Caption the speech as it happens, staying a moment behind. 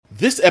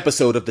This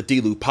episode of the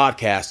D-Loop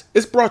podcast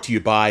is brought to you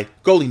by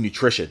Goalie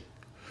Nutrition.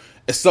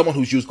 As someone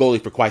who's used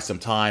Goalie for quite some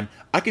time,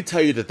 I can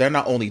tell you that they're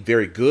not only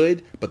very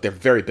good, but they're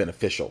very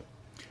beneficial.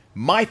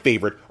 My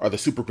favorite are the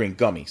Super Green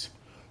Gummies.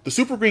 The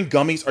Super Green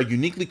Gummies are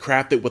uniquely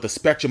crafted with a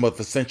spectrum of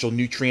essential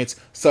nutrients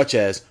such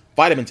as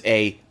vitamins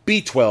A,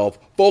 B12,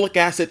 folic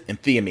acid,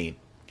 and thiamine.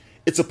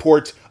 It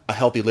supports a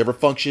healthy liver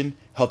function,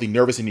 healthy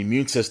nervous and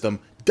immune system,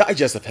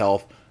 digestive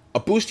health, a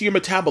boost to your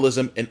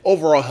metabolism, and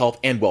overall health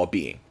and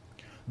well-being.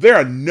 There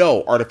are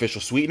no artificial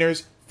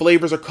sweeteners,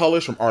 flavors, or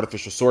colors from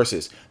artificial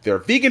sources. They're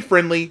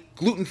vegan-friendly,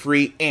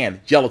 gluten-free,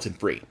 and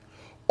gelatin-free.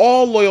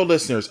 All loyal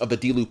listeners of the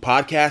D-Loop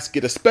podcast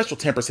get a special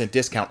 10%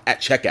 discount at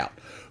checkout.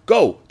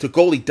 Go to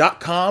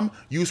goalie.com,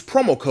 use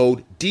promo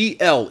code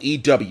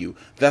DLEW.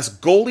 That's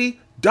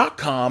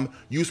goalie.com,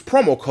 use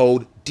promo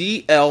code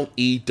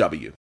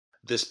DLEW.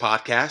 This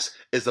podcast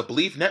is a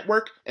Believe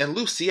Network and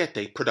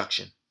Luciete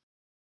production.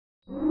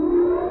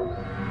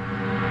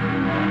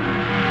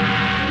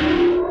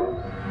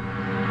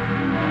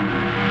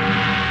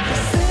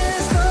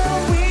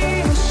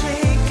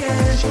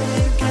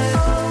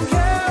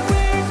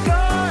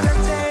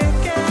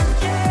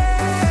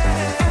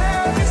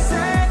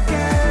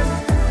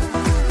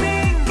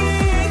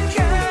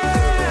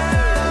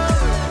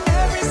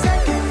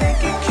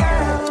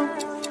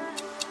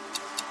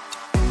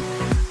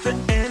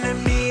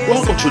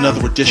 Welcome to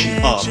another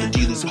edition of the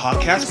D-Loop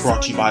podcast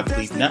brought to you by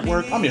Believe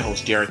Network. I'm your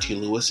host, Darren T.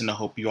 Lewis, and I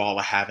hope you all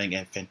are having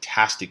a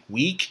fantastic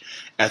week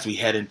as we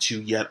head into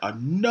yet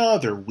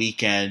another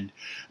weekend.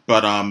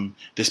 But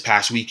this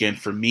past weekend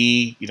for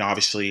me,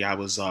 obviously I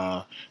was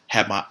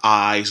had my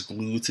eyes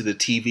glued to the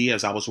TV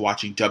as I was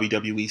watching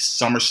WWE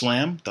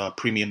SummerSlam, the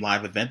premium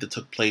live event that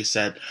took place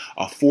at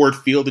Ford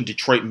Field in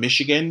Detroit,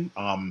 Michigan.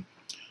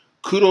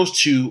 Kudos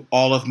to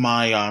all of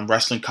my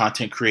wrestling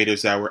content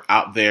creators that were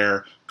out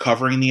there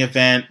covering the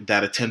event,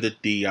 that attended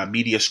the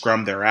media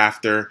scrum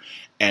thereafter,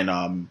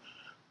 and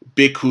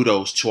big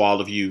kudos to all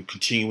of you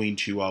continuing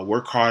to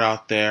work hard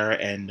out there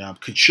and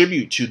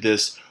contribute to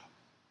this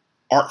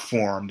art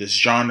form, this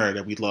genre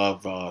that we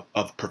love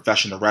of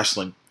professional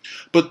wrestling.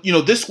 But,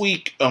 this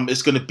week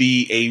is going to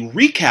be a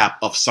recap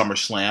of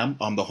SummerSlam,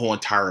 the whole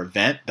entire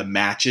event, the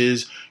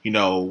matches,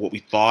 what we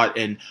thought.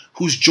 And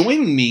who's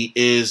joining me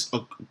is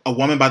a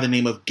woman by the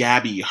name of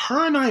Gabby.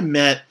 Her and I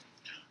met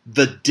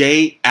the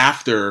day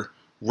after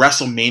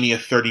WrestleMania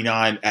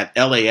 39 at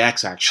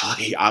LAX,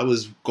 actually. I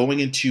was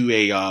going into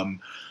a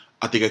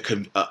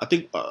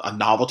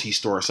novelty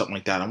store or something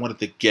like that. I wanted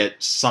to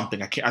get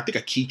something. I think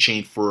a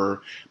keychain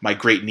for my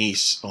great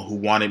niece who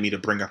wanted me to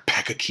bring her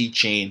back a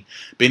keychain.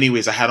 But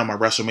anyways, I had on my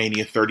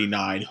WrestleMania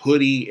 39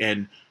 hoodie,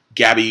 and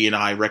Gabby and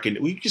I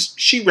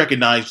she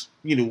recognized,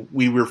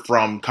 we were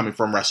coming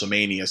from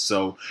WrestleMania.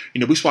 So,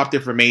 we swapped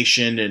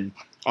information, and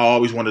I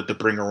always wanted to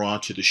bring her on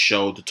to the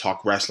show to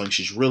talk wrestling.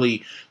 She's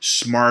really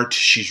smart.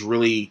 She's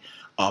really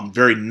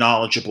very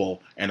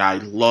knowledgeable, and I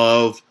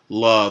love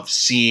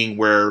seeing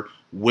where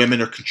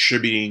women are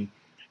contributing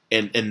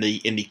in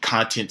the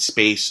content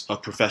space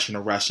of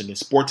professional wrestling and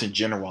sports in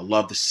general. I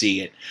love to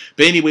see it.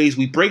 But anyways,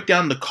 we break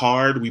down the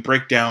card. We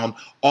break down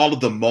all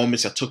of the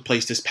moments that took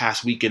place this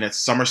past weekend at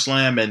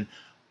SummerSlam. And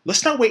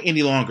let's not wait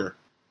any longer.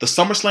 The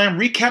SummerSlam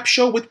recap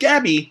show with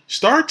Gabby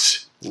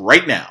starts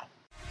right now.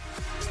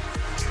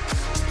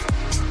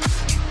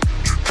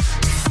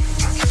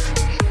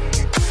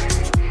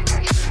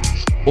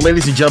 Well,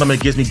 ladies and gentlemen,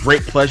 it gives me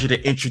great pleasure to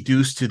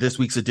introduce to this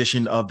week's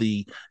edition of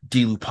the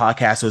D-Loop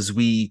podcast as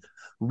we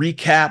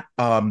recap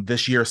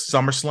this year's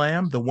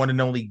SummerSlam, the one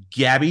and only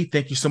Gabby.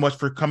 Thank you so much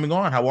for coming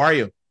on. How are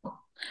you?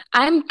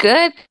 I'm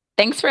good.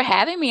 Thanks for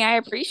having me. I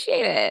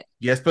appreciate it.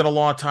 Yeah, it's been a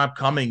long time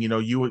coming.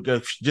 You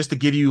just to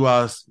give you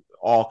all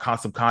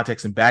some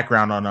context and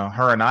background on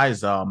her and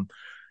I's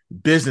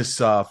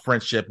business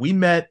friendship. We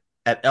met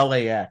at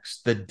LAX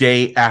the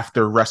day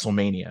after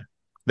WrestleMania.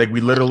 Like,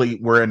 we literally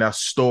were in a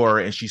store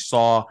and she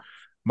saw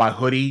my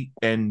hoodie,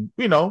 and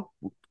you know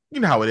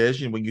how it is.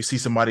 When you see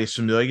somebody is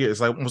familiar, it's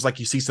like almost like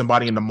you see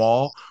somebody in the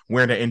mall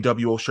wearing an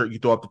NWO shirt, you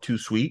throw up the too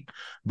sweet.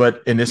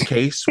 But in this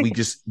case, we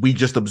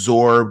just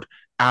absorbed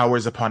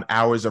hours upon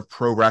hours of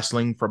pro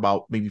wrestling for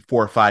about maybe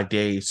 4 or 5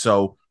 days.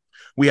 So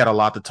we had a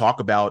lot to talk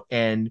about,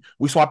 and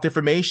we swapped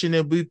information,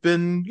 and we've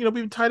been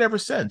tight ever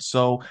since.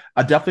 So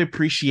I definitely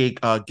appreciate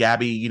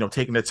Gabby,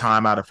 taking the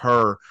time out of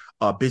her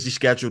busy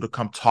schedule to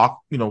come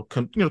talk,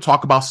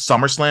 talk about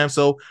SummerSlam.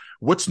 So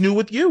what's new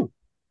with you?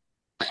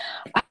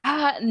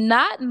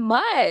 Not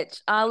much.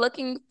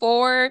 Looking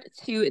forward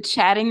to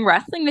chatting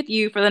wrestling with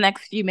you for the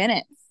next few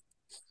minutes.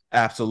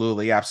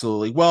 Absolutely.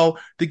 Well,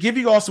 to give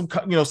you all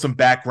some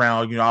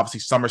background,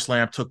 obviously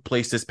SummerSlam took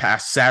place this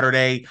past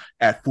Saturday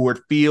at Ford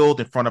Field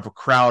in front of a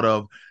crowd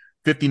of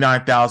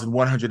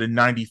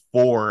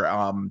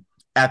 59,194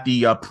 at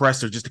the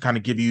presser, just to kind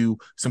of give you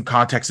some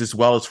context as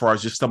well as far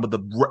as just some of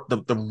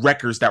the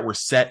records that were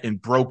set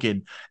and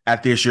broken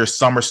at this year's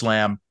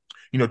SummerSlam.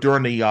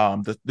 During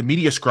the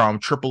media scrum,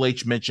 Triple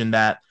H mentioned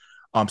that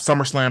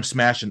SummerSlam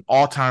smashed an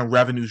all-time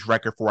revenues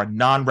record for a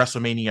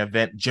non-WrestleMania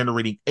event,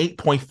 generating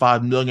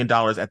 $8.5 million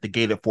at the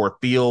gate at Ford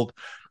Field.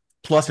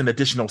 plus an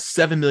additional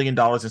 $7 million in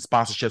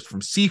sponsorships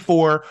from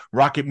C4,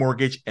 Rocket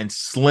Mortgage, and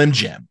Slim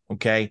Jim.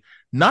 Okay.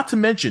 Not to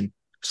mention,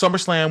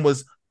 SummerSlam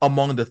was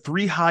among the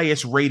 3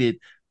 highest rated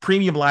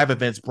premium live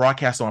events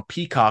broadcast on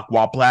Peacock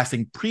while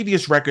blasting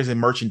previous records in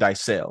merchandise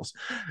sales.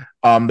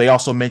 They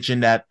also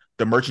mentioned that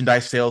the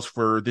merchandise sales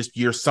for this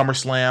year's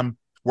SummerSlam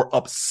were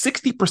up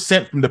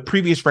 60% from the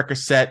previous record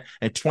set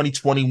in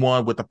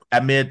 2021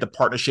 amid the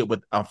partnership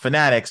with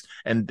Fanatics.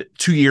 And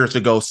 2 years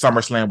ago,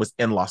 SummerSlam was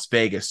in Las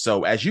Vegas.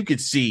 So as you can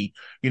see,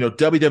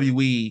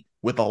 WWE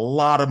with a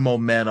lot of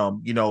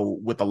momentum,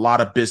 with a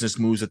lot of business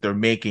moves that they're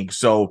making.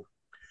 So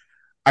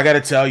I got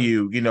to tell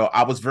you,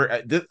 I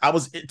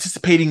was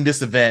anticipating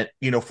this event,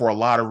 for a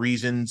lot of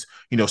reasons,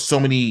 so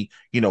many,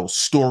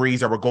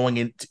 stories that were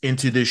going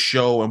into this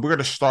show. And we're going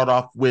to start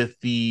off with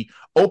the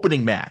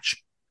opening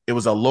match. It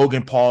was a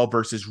Logan Paul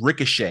versus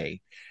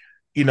Ricochet.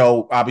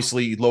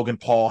 Obviously Logan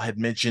Paul had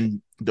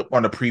mentioned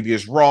on the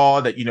previous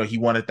Raw that, he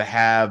wanted to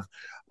have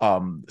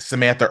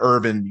Samantha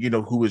Irvin,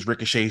 who is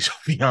Ricochet's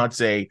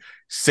fiance,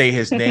 say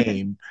his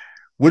name.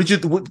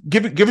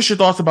 Give us your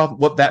thoughts about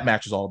what that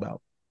match is all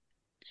about?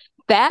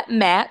 That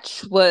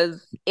match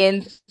was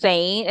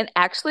insane. And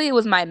actually, it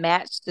was my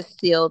match to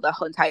steal the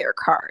whole entire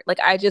card. Like,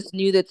 I just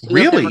knew the two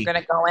of them were going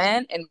to go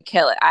in and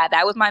kill it.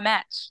 That was my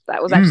match.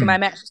 That was actually my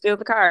match to steal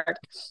the card.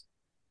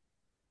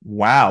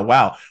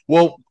 Wow.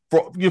 Well,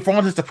 for all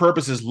intents and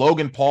purposes,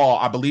 Logan Paul,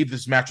 I believe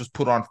this match was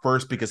put on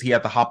first because he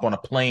had to hop on a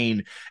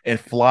plane and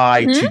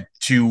fly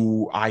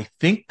to I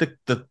think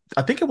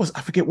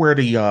I forget where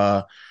the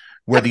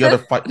other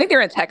fight. I think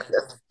they're in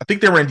Texas. I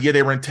think they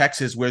were in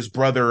Texas, where his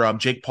brother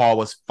Jake Paul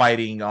was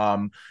fighting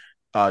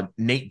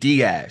Nate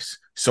Diaz.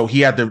 So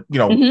he had to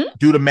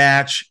do the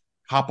match,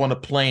 hop on a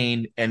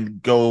plane,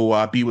 and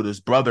go be with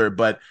his brother.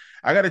 But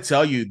I got to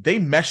tell you, they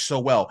meshed so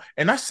well.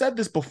 And I said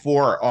this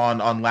before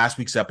on last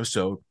week's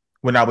episode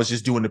when I was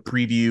just doing the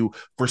preview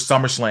for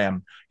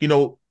SummerSlam.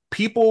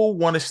 People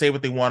want to say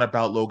what they want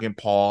about Logan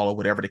Paul or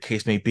whatever the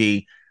case may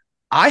be.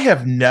 I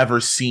have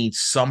never seen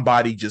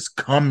somebody just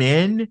come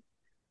in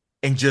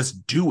and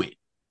just do it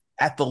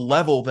at the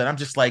level that I'm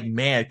just like,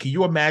 man, can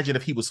you imagine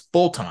if he was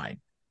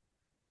full-time?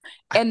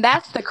 And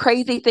that's the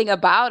crazy thing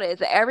about it, is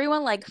that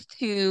everyone likes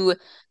to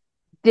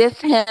diss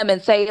him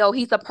and say, oh,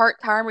 he's a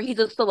part-timer, he's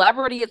a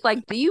celebrity. It's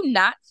like, do you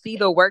not see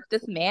the work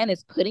this man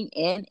is putting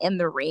in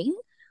the ring?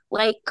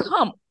 Like,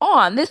 come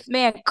on, this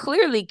man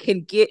clearly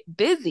can get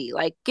busy.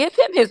 Like, give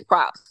him his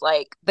props.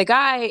 Like, the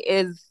guy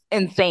is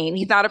insane.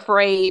 He's not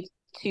afraid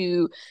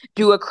to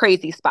do a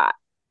crazy spot.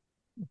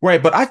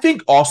 Right, but I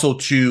think also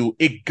too,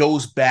 it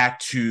goes back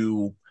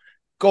to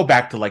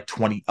like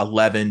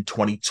 2011,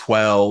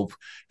 2012,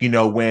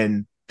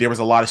 when there was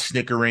a lot of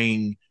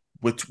snickering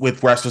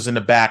with wrestlers in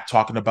the back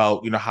talking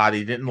about, how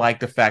they didn't like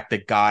the fact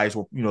that guys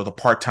were, the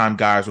part-time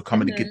guys were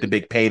coming to get the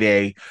big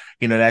payday,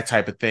 that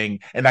type of thing.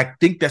 And I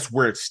think that's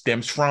where it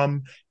stems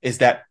from, is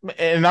that,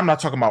 and I'm not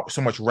talking about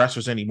so much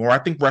wrestlers anymore. I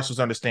think wrestlers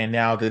understand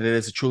now that it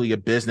is truly a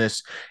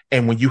business.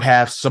 And when you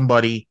have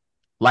somebody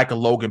like a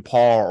Logan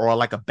Paul or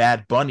like a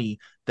Bad Bunny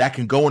that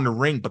can go in the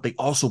ring, but they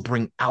also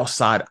bring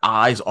outside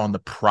eyes on the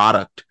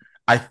product,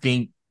 I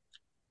think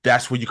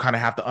that's where you kind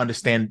of have to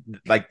understand,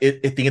 like,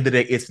 at the end of the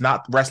day, it's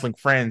not wrestling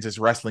friends, it's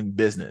wrestling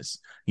business.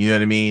 You know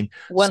what I mean?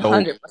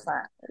 100%.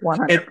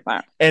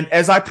 100%. And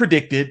as I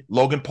predicted,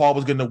 Logan Paul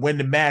was going to win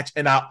the match.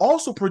 And I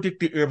also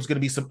predicted there was going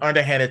to be some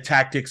underhanded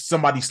tactics.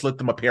 Somebody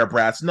slipped him a pair of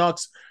brass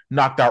knucks,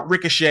 knocked out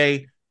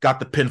Ricochet, got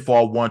the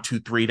pinfall 1, 2,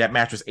 3. That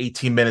match was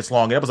 18 minutes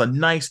long. That was a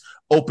nice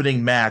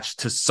opening match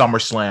to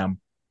SummerSlam.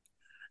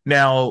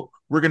 Now,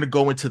 we're going to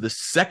go into the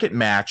second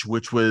match,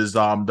 which was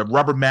the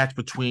rubber match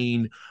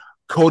between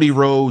Cody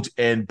Rhodes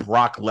and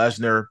Brock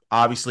Lesnar.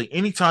 Obviously,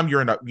 anytime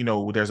you're in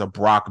there's a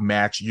Brock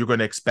match, you're going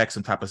to expect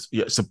some type of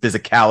some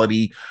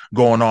physicality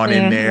going on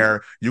in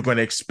there. You're going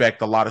to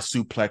expect a lot of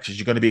suplexes.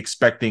 You're going to be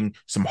expecting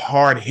some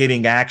hard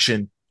hitting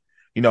action.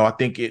 I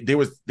think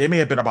there may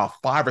have been about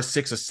 5 or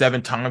 6 or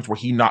 7 times where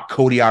he knocked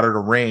Cody out of the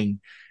ring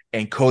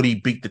and Cody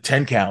beat the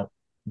 10 count,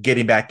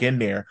 getting back in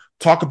there.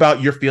 Talk about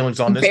your feelings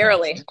on this.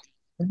 Barely.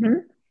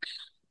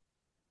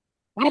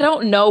 I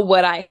don't know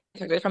what I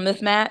expected from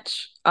this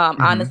match,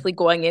 honestly,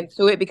 going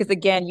into it, because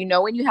again,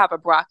 when you have a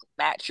Brock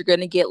match, you're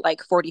going to get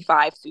like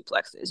 45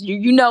 suplexes.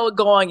 You know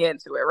going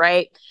into it,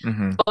 right?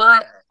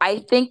 But I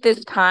think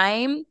this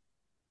time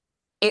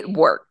it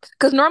worked,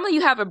 because normally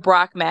you have a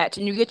Brock match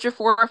and you get your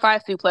 4 or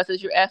 5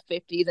 suplexes, your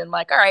F50s, and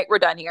like, all right, we're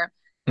done here.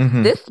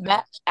 This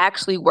match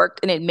actually worked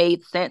and it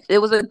made sense. It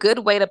was a good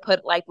way to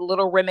put like the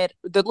little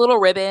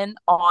ribbon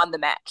on the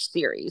match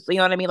series. You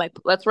know what I mean? Like,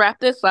 let's wrap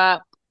this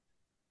up.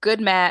 Good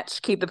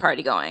match. Keep the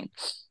party going.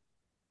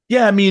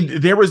 Yeah, I mean,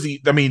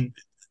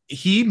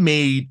 he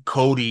made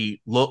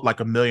Cody look like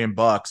 $1 million.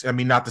 I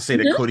mean, not to say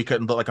that Cody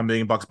couldn't look like $1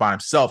 million by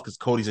himself, because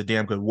Cody's a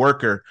damn good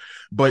worker,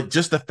 but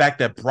just the fact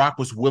that Brock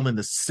was willing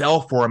to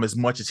sell for him as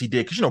much as he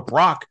did, because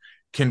Brock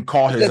can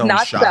call his own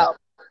shot. Sell.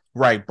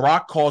 Right,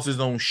 Brock calls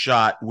his own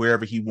shot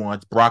wherever he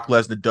wants. Brock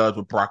Lesnar does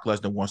what Brock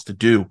Lesnar wants to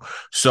do.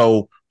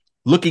 So,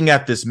 looking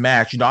at this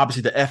match,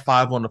 obviously the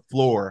F5 on the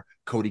floor,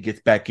 Cody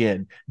gets back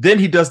in. Then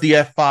he does the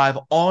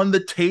F5 on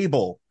the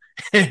table,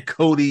 and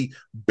Cody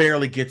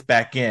barely gets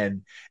back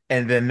in.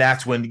 And then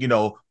that's when,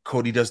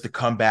 Cody does the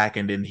comeback,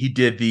 and then he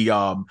did the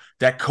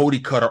that Cody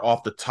cutter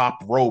off the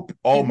top rope.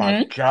 Oh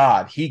my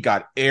God, he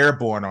got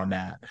airborne on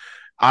that.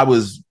 I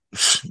was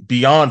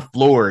beyond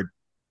floored,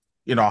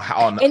 and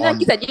like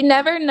you said, you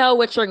never know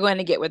what you're going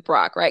to get with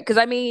Brock, right? Because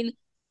I mean,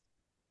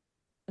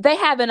 they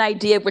have an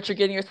idea of what you're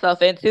getting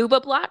yourself into,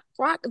 but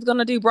Brock is going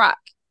to do Brock.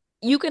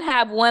 You can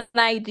have one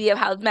idea of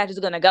how this match is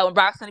going to go, and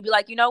Brock's going to be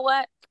like, you know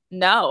what?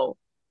 No.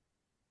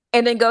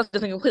 And then goes to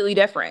something completely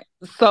different.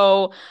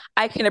 So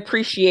I can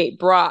appreciate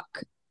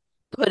Brock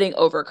putting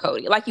over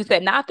Cody. Like you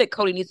said, not that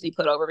Cody needs to be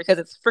put over because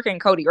it's freaking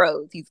Cody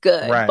Rhodes. He's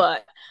good. Right.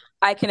 But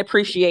I can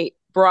appreciate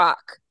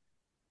Brock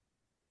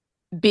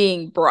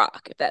being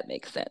Brock, if that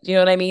makes sense. You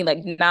know what I mean? Like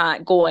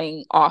not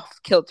going off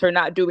kilter,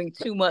 not doing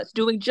too much,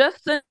 doing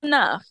just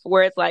enough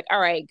where it's like, all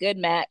right, good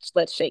match.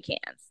 Let's shake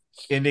hands.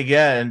 And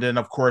again, and then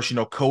of course,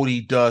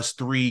 Cody does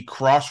 3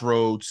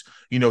 crossroads,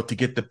 to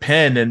get the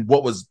pin. And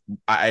what we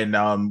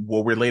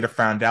later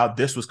found out,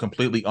 this was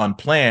completely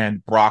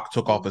unplanned. Brock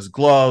took off his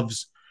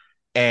gloves,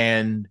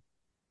 and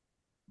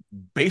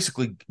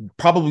basically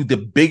probably the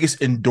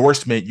biggest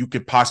endorsement you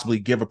could possibly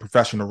give a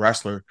professional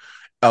wrestler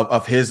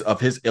of his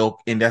ilk,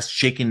 and that's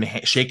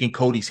shaking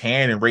Cody's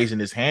hand and raising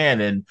his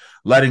hand and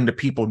letting the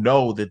people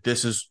know that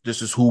this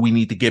is who we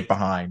need to get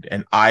behind.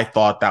 And I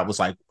thought that was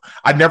like,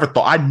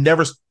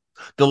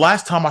 the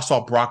last time I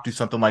saw Brock do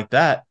something like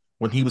that,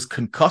 when he was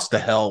concussed to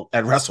hell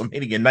at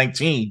WrestleMania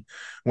 19,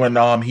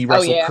 when he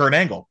wrestled Kurt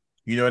Angle.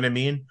 You know what I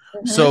mean?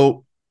 Mm-hmm.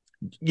 So,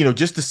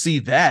 just to see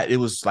that, it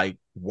was like,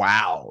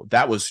 wow,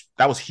 that was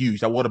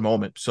huge. What a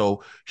moment.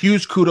 So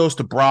huge kudos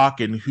to Brock,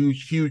 and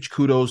huge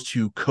kudos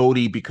to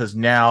Cody, because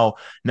now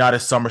that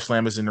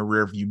SummerSlam is in the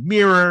rearview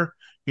mirror,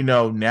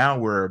 now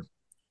we're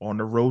on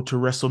the road to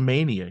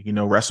WrestleMania.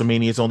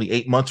 WrestleMania is only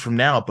 8 months from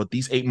now, but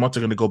these 8 months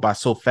are going to go by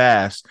so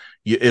fast.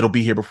 It'll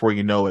be here before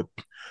you know it.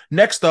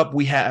 Next up,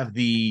 we have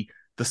the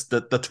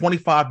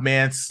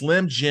 25-man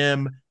Slim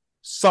Jim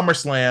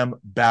SummerSlam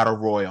Battle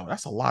Royal.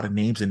 That's a lot of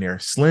names in there.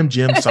 Slim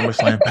Jim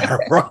SummerSlam Battle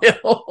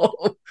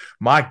Royal.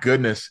 My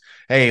goodness.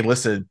 Hey,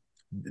 listen,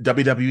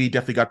 WWE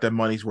definitely got their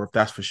money's worth,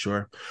 that's for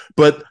sure.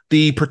 But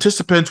the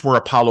participants were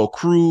Apollo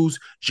Crews,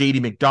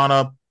 JD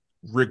McDonough,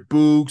 Rick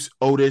Boogs,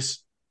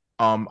 Otis,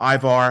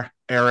 Ivar,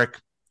 Eric,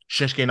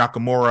 Shinsuke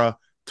Nakamura,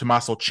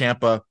 Tommaso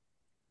Ciampa,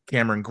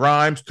 Cameron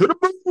Grimes, to the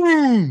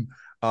boom.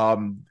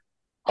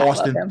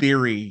 Austin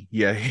Theory,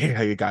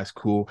 yeah, you guys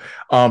cool.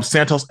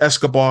 Santos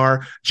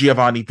Escobar,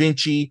 Giovanni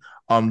Vinci,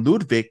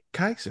 Ludwig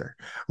Kaiser,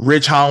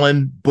 Ridge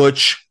Holland,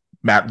 Butch,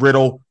 Matt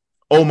Riddle,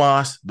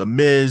 Omos, The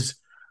Miz,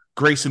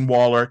 Grayson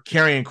Waller,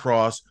 Karrion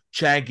Kross,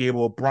 Chad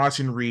Gable,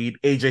 Bronson Reed,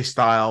 AJ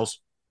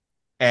Styles,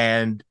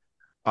 and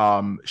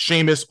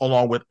Sheamus,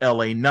 along with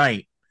LA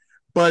Knight.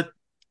 But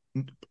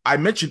I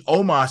mentioned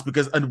Omos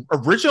because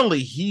originally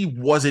he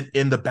wasn't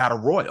in the Battle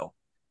Royal.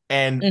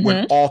 And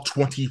when all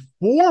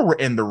 24 were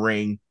in the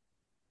ring,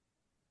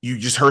 you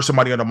just heard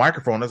somebody on the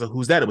microphone. I was like,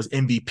 who's that? It was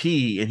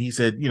MVP. And he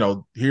said,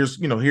 here's,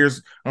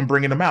 I'm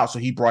bringing him out. So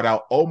he brought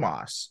out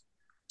Omos.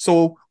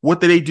 So what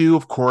did they do?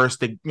 Of course,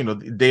 they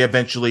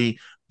eventually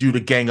do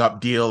the gang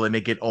up deal and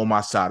they get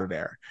Omos out of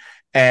there.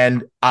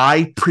 And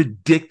I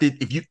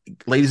predicted,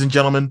 ladies and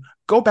gentlemen,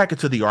 go back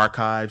into the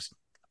archives.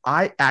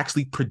 I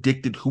actually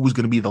predicted who was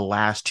going to be the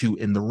last 2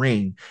 in the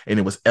ring. And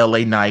it was LA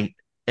Knight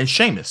and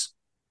Sheamus.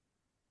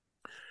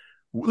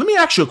 Let me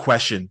ask you a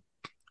question.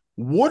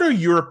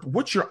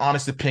 What's your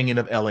honest opinion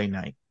of LA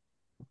Knight?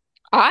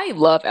 I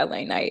love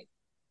LA Knight.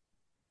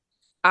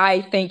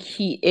 I think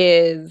he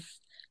is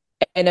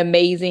an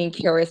amazing,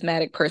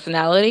 charismatic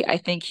personality. I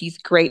think he's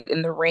great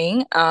in the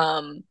ring.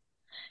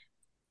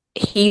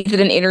 He did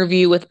an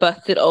interview with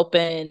Busted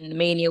Open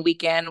Mania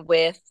weekend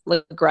with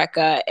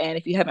LaGreca, and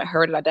if you haven't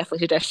heard it, I definitely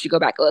suggest you go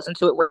back and listen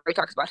to it, where he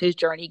talks about his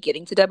journey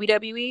getting to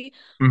WWE.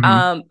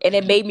 And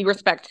it made me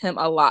respect him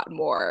a lot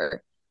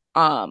more.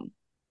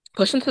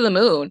 Push him to the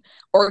moon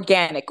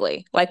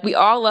organically. Like, we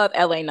all love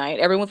LA Knight.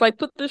 Everyone's like,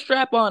 put the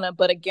strap on him.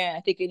 But again, I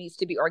think it needs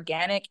to be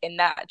organic and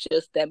not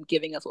just them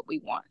giving us what we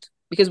want.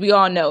 Because we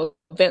all know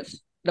Vince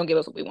don't give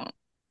us what we want.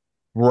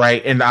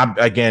 Right. And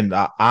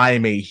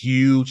I'm a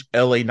huge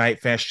LA Knight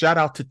fan. Shout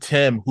out to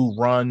Tim, who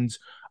runs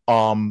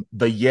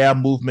the Yeah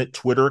Movement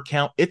Twitter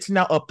account. It's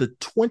now up to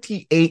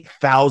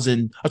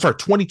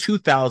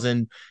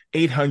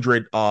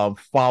 22,800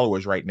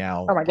 followers right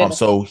now. Oh my goodness.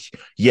 So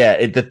yeah,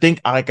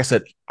 like I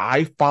said,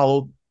 I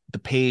followed the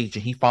page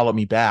and he followed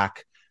me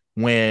back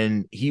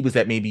when he was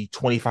at maybe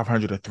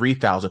 2,500 or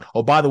 3,000.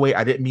 Oh, by the way,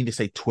 I didn't mean to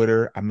say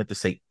Twitter. I meant to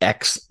say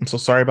X. I'm so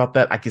sorry about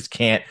that. I just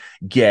can't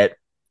get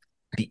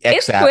the X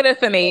it's app. Twitter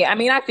for me. I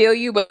mean, I feel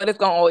you, but it's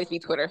gonna always be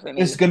Twitter for me.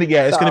 It's gonna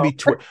be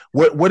Twitter.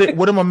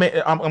 What am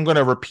I? I'm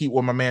gonna repeat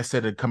what my man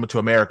said in Coming to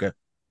America.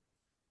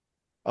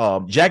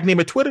 Jack name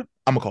it Twitter.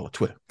 I'm gonna call it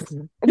Twitter.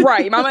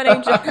 Right. Mama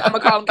named Jack. I'm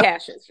gonna call him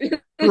Cassius.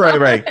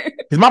 Right.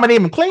 His mama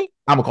named him Clean.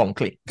 I'm gonna call him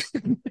Clean.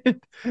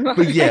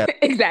 But yeah,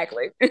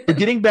 exactly. But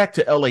getting back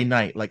to LA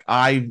Knight, like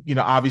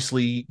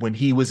obviously when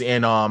he was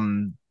in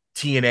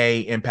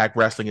TNA Impact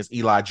Wrestling as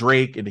Eli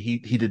Drake, and he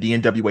did the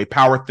NWA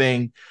Power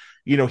thing,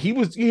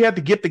 he had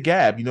to get the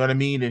gab, you know what I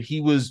mean? And he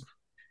was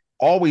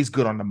always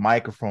good on the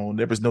microphone.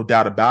 There was no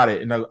doubt about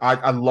it. And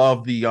I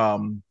love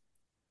the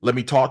let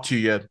me talk to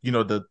you,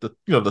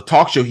 the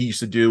talk show he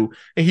used to do,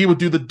 and he would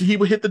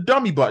hit the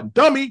dummy button.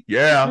 Dummy,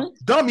 yeah,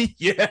 dummy,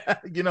 yeah,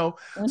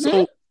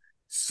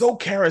 so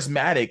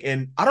charismatic.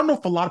 And I don't know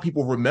if a lot of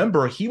people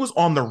remember, he was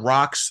on The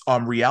Rock's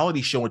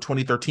reality show in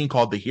 2013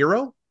 called The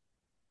Hero.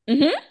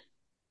 Mm-hmm.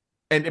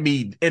 And I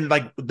mean, and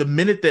like the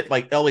minute that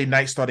like LA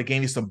Knight started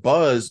gaining some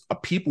buzz,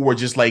 people were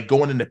just like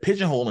going in the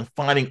pigeonhole and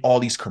finding all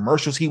these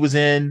commercials he was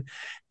in.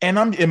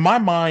 And in my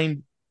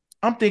mind,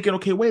 I'm thinking,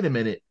 okay, wait a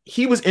minute.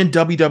 He was in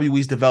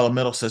WWE's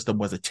developmental system,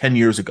 was it 10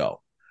 years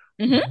ago?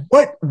 Mm-hmm.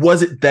 What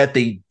was it that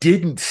they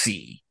didn't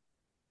see?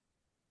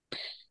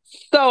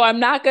 So I'm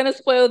not going to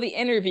spoil the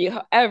interview.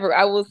 However,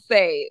 I will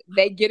say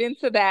they get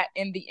into that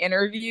in the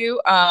interview.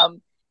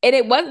 And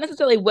it wasn't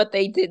necessarily what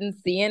they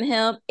didn't see in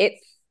him.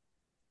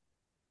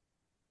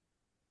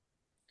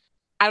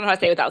 I don't know how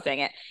to say it without saying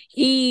it.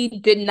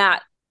 He did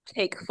not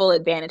take full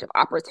advantage of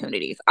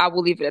opportunities. I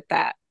will leave it at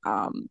that.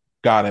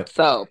 Got it.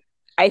 So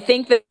I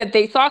think that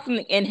they saw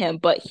something in him,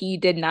 but he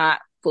did not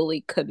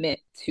fully commit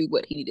to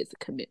what he needed to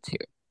commit to.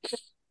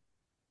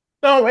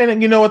 No,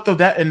 and you know what though,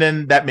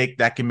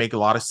 that can make a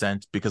lot of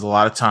sense, because a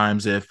lot of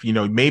times if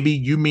maybe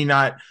you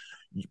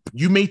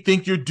may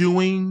think you're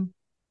doing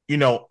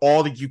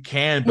all that you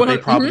can, but they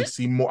probably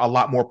see a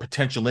lot more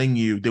potential in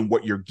you than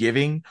what you're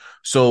giving.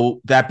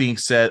 So that being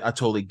said, I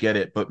totally get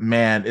it. But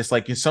man, it's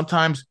like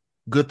sometimes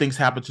good things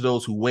happen to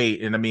those who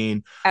wait. And I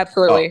mean,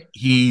 absolutely,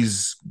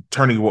 he's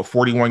turning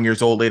 41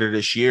 years old later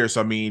this year.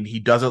 So I mean, he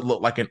doesn't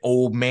look like an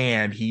old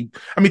man.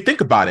 Think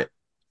about it.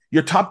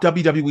 Your top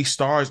WWE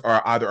stars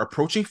are either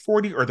approaching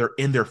 40 or they're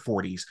in their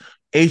 40s.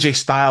 AJ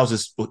Styles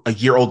is a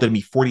year older than me,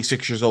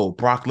 46 years old.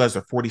 Brock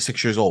Lesnar,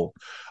 46 years old.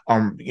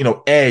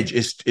 Edge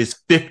is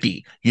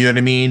 50. You know what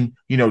I mean?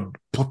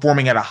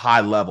 Performing at a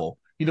high level.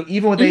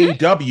 Even with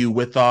AEW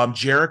with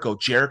Jericho.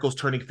 Jericho's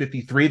turning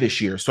 53 this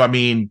year. So I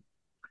mean,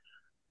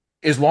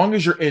 as long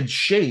as you're in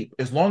shape,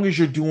 as long as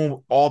you're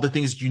doing all the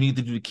things you need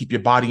to do to keep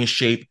your body in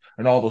shape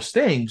and all those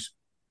things,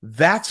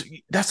 that's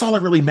all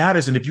that really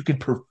matters. And if you can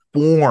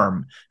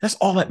perform, that's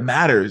all that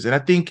matters. And I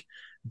think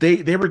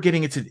they were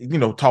getting into,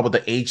 talk about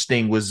the age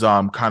thing was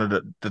kind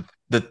of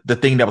the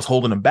thing that was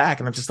holding them back.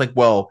 And I'm just like,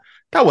 well,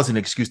 that wasn't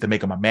an excuse to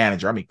make him a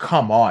manager. I mean,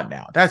 come on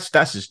now. That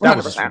was just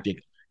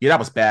ridiculous. Yeah, that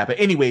was bad. But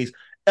anyways,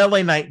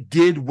 LA Knight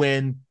did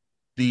win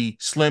the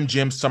Slim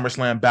Jim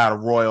SummerSlam Battle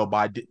Royal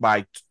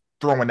by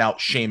throwing out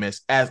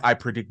Sheamus, as I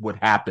predict would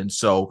happen.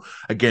 So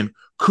again,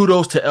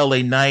 kudos to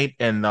LA Knight.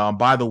 And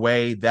by the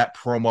way, that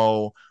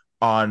promo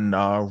on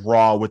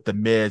Raw with the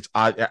Miz,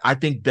 I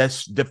think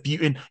that's the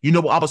few. And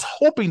I was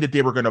hoping that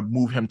they were going to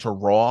move him to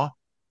Raw,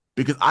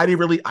 because I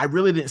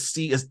really didn't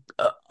see as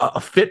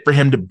a fit for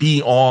him to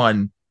be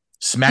on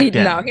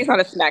SmackDown. No, he's not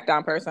a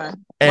SmackDown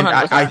person. And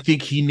I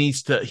think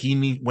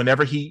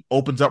whenever he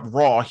opens up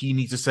Raw, he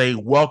needs to say,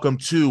 "Welcome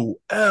to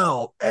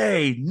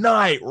LA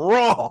Knight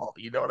Raw."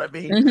 You know what I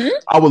mean? Mm-hmm.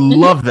 I would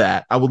love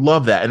that. I would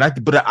love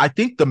that. But I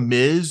think the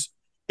Miz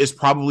is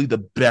probably the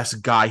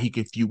best guy he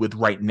can feud with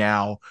right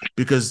now,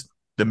 because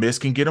the Miz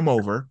can get him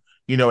over.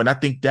 And I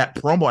think that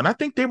promo, and I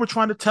think they were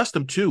trying to test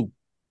him too,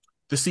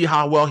 to see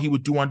how well he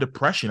would do on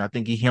depression. I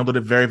think he handled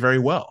it very, very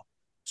well.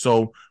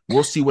 So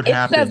we'll see what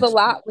happens. It says a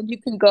lot when you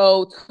can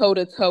go toe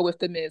to toe with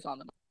the Miz on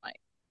the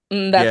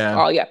mic. That's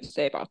all you have to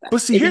say about that.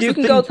 But see, if you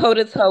can go toe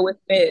to toe with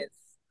Miz.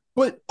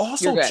 But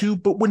also too,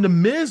 but when the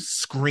Miz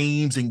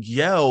screams and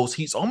yells,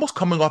 he's almost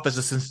coming off as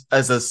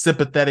a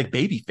sympathetic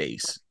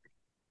babyface.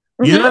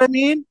 You know what I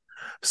mean?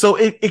 So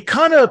it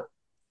kind of,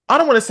 I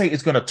don't want to say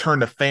it's going to turn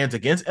the fans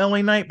against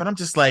LA Knight, but I'm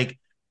just like,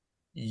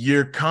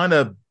 you're kind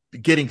of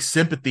getting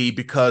sympathy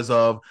because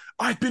of,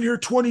 I've been here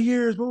 20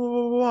 years, blah, blah,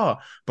 blah, blah.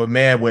 But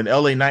man, when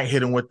LA Knight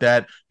hit him with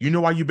that, you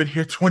know why you've been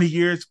here 20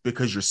 years?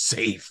 Because you're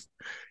safe.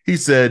 He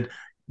said,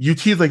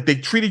 he's like, they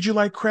treated you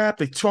like crap.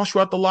 They tossed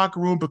you out the locker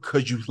room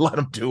because you let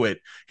them do it.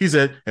 He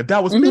said, if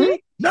that was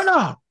me,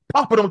 no,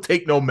 Papa don't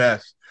take no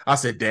mess. I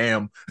said,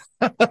 damn.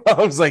 I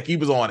was like, he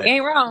was on it.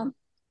 Ain't wrong.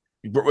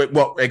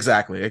 Well,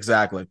 exactly.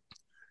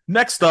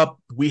 Next up,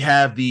 we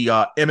have the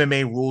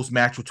MMA rules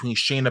match between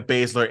Shayna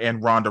Baszler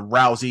and Ronda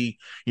Rousey.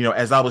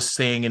 As I was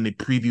saying in the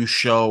preview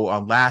show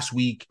last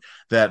week,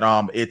 that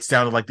it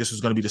sounded like this was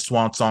going to be the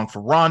swan song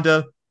for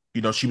Ronda.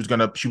 She was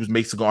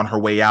basically on her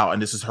way out,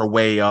 and this is her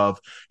way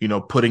of,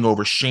 putting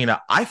over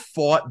Shayna. I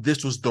thought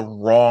this was the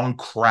wrong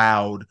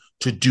crowd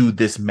to do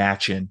this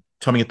match in.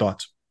 Tell me your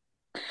thoughts.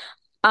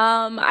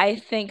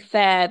 I think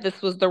that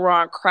this was the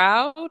wrong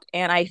crowd,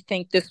 and I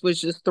think this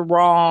was just the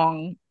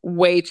wrong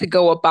way to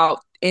go about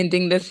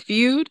ending this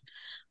feud.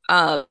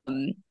 I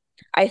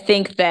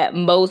think that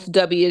most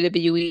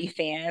WWE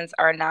fans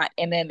are not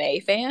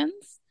MMA fans.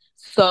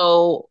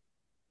 So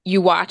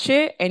you watch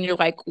it and you're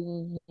like,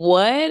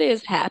 what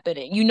is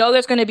happening? You know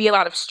there's going to be a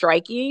lot of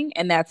striking,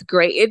 and that's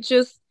great.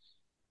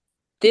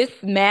 This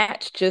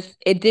match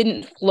it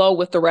didn't flow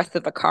with the rest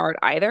of the card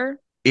either.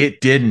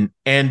 It didn't.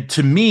 And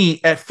to me,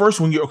 at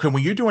first, when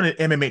you're doing an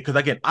MMA, because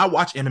again, I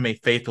watch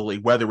MMA faithfully,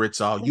 whether it's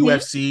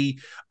UFC,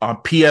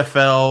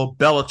 PFL,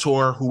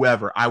 Bellator,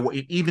 whoever.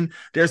 Even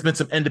there's been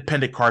some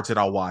independent cards that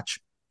I'll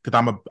watch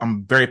because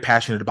I'm very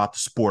passionate about the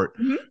sport.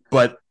 Mm-hmm.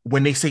 But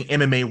when they say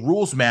MMA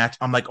rules match,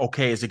 I'm like,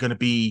 okay, is it going to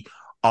be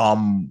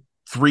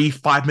 3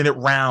 5-minute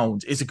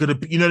rounds? Is it going to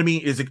be, you know what I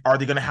mean? Are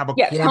they going to have a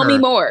corner? Tell me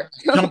more.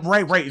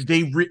 Right.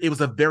 It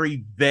was a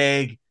very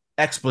vague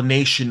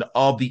explanation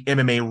of the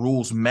MMA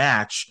rules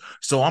match.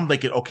 So I'm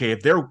thinking, okay,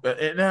 if they're,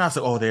 and then I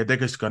said, oh, they're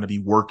just going to be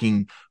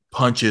working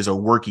punches or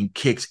working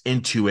kicks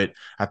into it.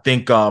 I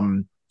think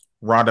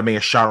Ronda may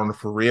have shot on it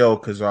for real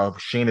because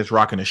Shayna's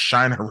rocking a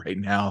shiner right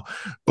now.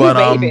 But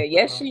baby,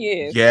 yes, she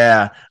is.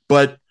 Yeah,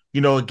 but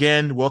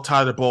again, we'll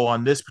tie the bow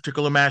on this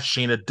particular match.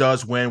 Shayna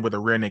does win with a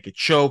rear naked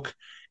choke.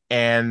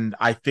 And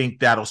I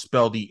think that'll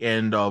spell the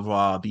end of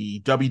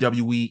the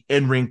WWE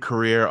in-ring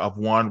career of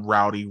one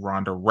rowdy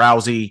Ronda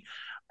Rousey.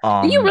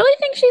 Do you really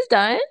think she's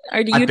done,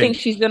 or do you think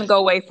she's going to go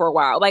away for a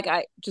while? Like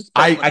I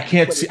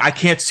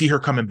can't see her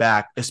coming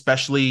back,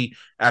 especially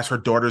as her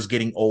daughter's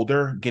getting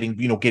older, getting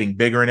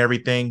bigger and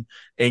everything.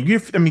 And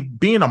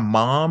being a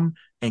mom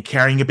and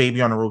carrying a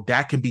baby on the road,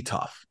 that can be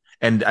tough.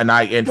 And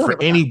for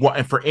any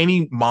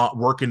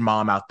working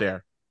mom out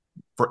there,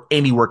 for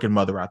any working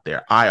mother out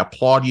there, I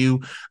applaud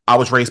you. I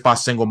was raised by a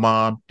single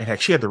mom, and heck,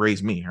 she had to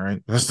raise me. All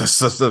right, let's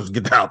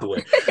get that out the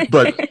way.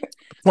 But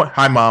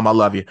hi, Mom, I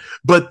love you.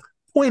 But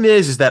point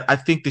is that I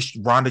think this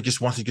Ronda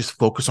just wants to just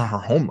focus on her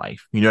home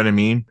life. You know what I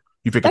mean?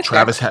 You figure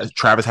Travis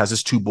has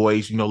his 2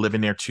 boys, living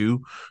there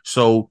too.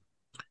 So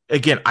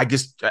again, I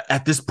just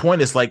at this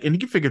point it's like, and you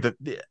can figure that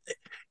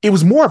it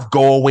was more of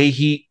go away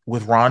heat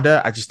with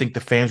Ronda. I just think the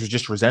fans were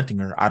just resenting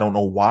her. I don't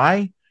know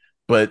why,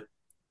 but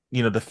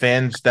the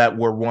fans that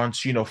were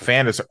once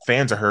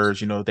fans of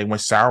hers, they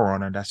went sour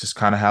on her. That's just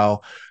kind of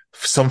how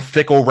some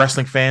fickle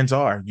wrestling fans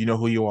are. You know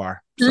who you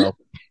are. So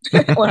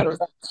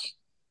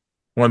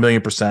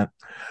 1,000,000%.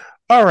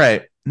 All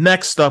right.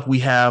 Next up, we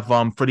have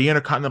for the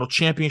Intercontinental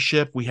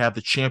Championship, we have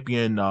the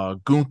champion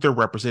Gunther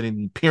representing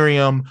the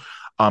Imperium,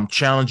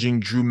 challenging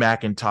Drew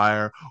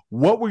McIntyre.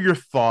 What were your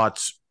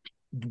thoughts?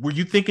 Were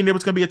you thinking there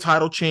was going to be a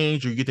title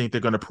change, or you think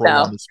they're going to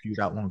prolong this feud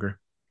out longer?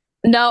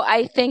 No,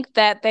 I think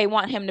that they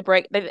want him to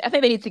break. I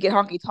think they need to get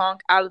Honky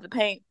Tonk out of the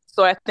paint.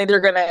 So I think they're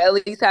going to at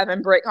least have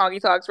him break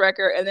Honky Tonk's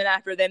record. And then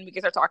we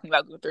can start talking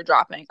about Gunther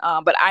dropping.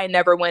 But I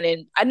never went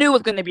in. I knew it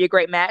was going to be a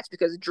great match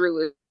because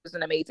Drew is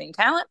an amazing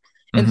talent.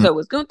 And so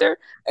was Gunther.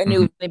 I knew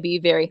it was going to be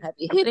very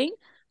heavy hitting.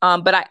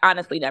 But I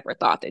honestly never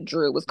thought that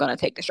Drew was going to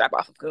take the strap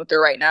off of Gunther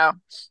right now.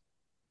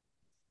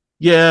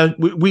 Yeah,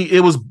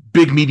 it was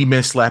big meaty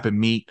men slapping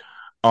meat.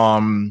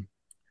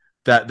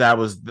 That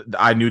was,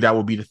 I knew that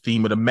would be the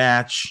theme of the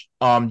match.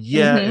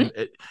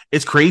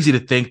 It's crazy to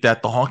think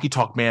that the Honky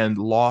Tonk Man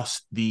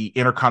lost the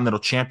Intercontinental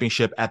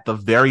Championship at the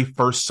very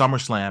first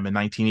SummerSlam in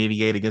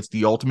 1988 against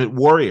the Ultimate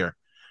Warrior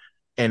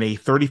in a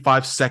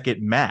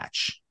 35-second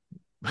match.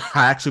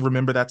 I actually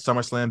remember that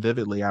SummerSlam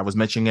vividly. I was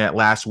mentioning it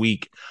last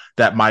week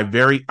that I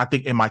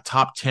think in my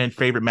top 10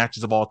 favorite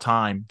matches of all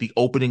time, the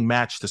opening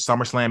match to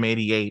SummerSlam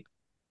 88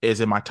 is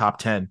in my top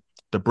 10.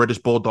 The British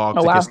Bulldogs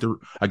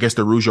against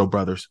the Rougeau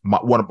brothers.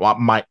 One of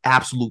my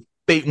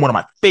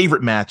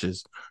favorite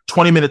matches.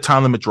 20-minute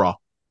time limit draw.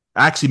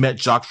 I actually met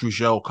Jacques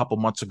Rougeau a couple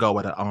months ago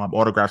at an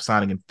autograph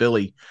signing in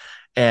Philly.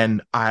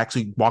 And I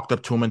actually walked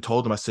up to him and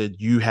told him, I said,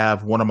 you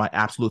have one of my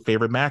absolute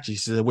favorite matches. He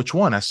said, which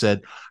one? I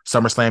said,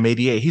 SummerSlam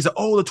 88. He said,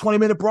 oh, the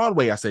 20-minute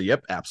Broadway. I said,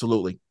 yep,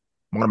 absolutely.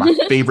 One of my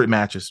favorite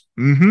matches.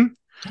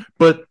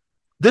 But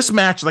this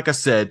match, like I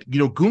said,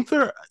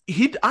 Gunther,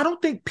 I don't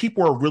think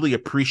people are really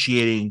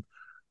appreciating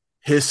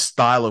his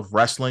style of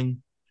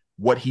wrestling,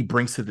 what he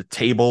brings to the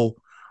table,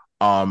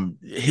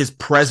 his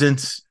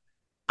presence.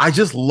 I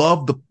just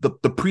love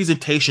the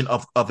presentation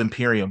of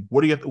Imperium.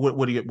 What are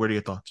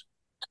your thoughts?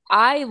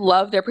 I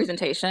love their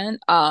presentation.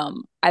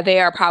 They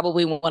are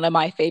probably one of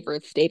my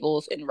favorite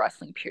staples in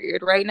wrestling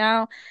period right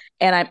now.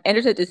 And I'm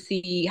interested to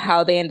see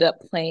how they end up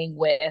playing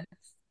with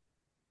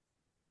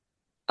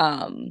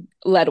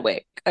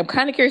Ludwig. I'm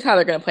kind of curious how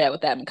they're going to play out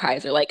with that and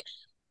Kaiser. Like,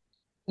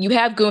 you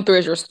have Gunther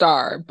as your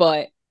star,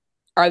 but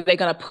are they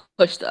going to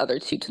push the other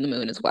two to the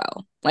moon as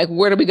well? Like,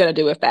 what are we going to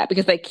do with that?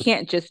 Because they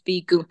can't just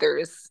be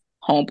Gunther's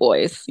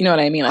homeboys. You know what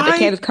I mean? Like, they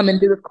can't just come and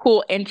do this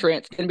cool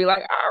entrance and be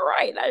like, all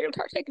right, now you're going to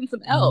start taking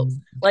some L's.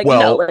 Like,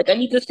 no, like, I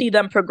need to see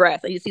them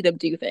progress. I need to see them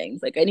do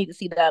things. Like, I need to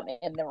see them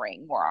in the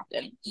ring more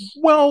often.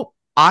 Well,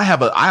 I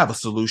have a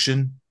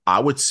solution. I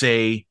would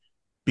say,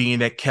 being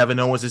that Kevin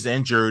Owens is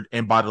injured,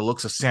 and by the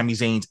looks of Sami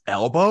Zayn's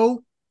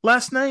elbow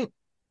last night,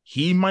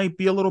 he might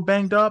be a little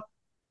banged up.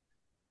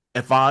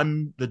 If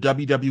I'm the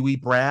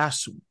WWE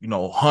brass,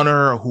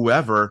 Hunter or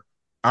whoever,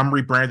 I'm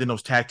rebranding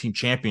those tag team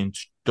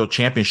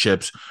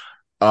championships.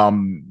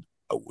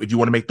 if you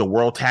want to make the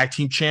World Tag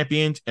Team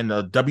Champions and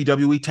the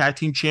WWE Tag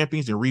Team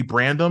Champions and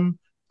rebrand them,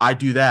 I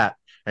do that.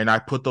 And I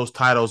put those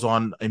titles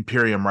on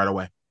Imperium right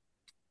away.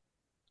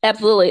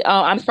 Absolutely.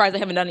 I'm surprised they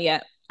haven't done it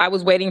yet. I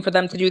was waiting for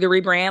them to do the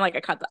rebrand. Like I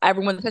caught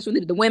everyone, especially when they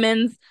did the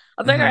women's.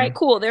 I was like, all right,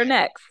 cool, they're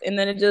next. And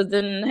then it just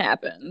didn't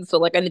happen. So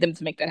like I need them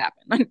to make that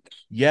happen.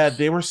 Yeah,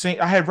 they were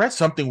saying I had read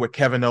something where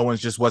Kevin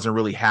Owens just wasn't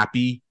really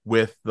happy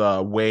with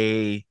the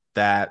way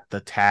that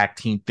the tag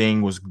team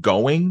thing was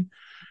going.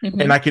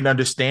 And I can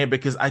understand,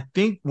 because I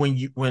think when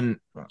you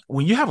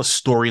have a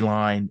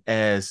storyline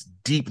as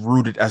deep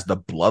rooted as the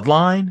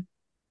Bloodline,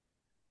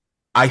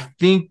 I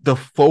think the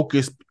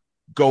focus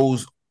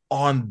goes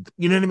on,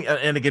 you know what I mean?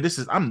 And again, this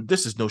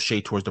is no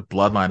shade towards the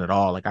Bloodline at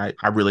all. Like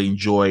I really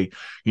enjoy,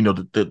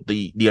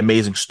 the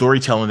amazing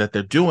storytelling that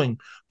they're doing.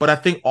 But I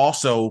think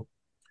also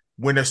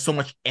when there's so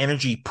much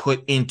energy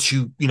put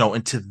into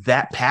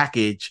that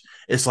package,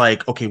 it's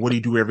like, okay, what do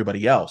you do with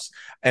everybody else?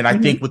 And I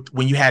think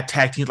when you had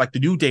tag teams, like the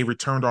New Day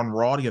returned on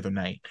Raw the other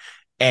night,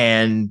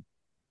 and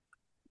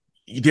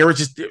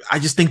I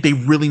just think they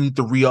really need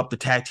to re-up the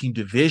tag team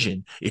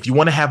division. If you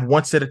want to have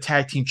one set of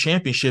tag team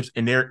championships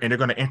and they're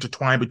going to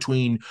intertwine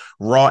between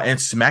Raw and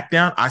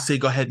SmackDown, I say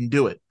go ahead and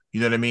do it. You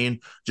know what I mean?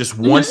 Just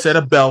one set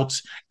of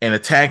belts, and a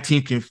tag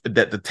team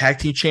the tag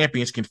team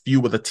champions can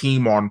feud with a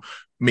team on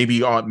maybe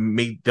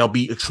they'll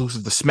be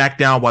exclusive to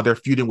SmackDown while they're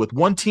feuding with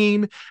one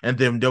team, and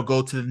then they'll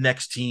go to the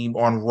next team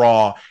on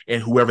Raw,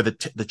 and whoever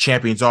the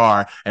champions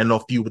are, and they'll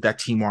feud with that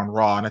team on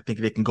Raw. And I think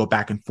they can go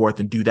back and forth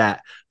and do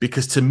that,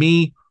 because to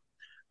me,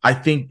 I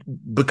think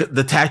because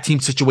the tag team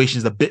situation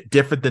is a bit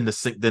different than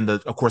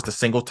of course the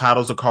single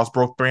titles across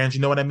both brands. You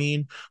know what I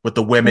mean? With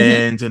the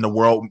women's and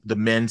the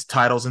men's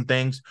titles and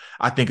things,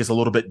 I think it's a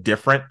little bit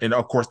different. And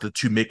of course the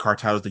two mid-card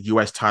titles, the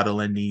US title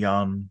and the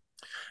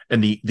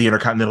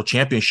Intercontinental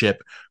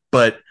Championship.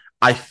 But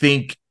I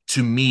think,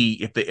 to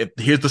me, if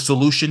here's the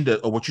solution to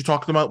what you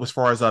talked about as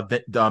far as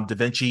Da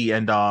Vinci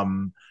and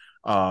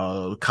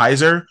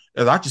Kaiser,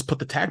 is I just put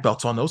the tag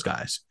belts on those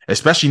guys,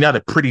 especially now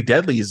that Pretty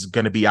Deadly is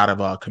going to be out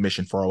of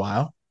commission for a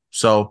while.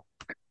 So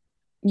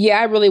yeah,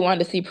 I really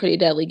wanted to see Pretty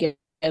Deadly get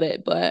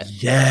it, but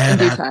in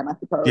due time, I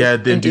suppose. Yeah,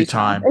 in due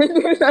time.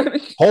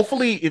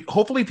 Hopefully,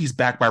 if he's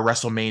back by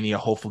WrestleMania,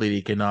 hopefully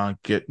they can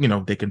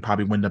they can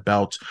probably win the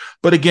belt.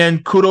 But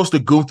again, kudos to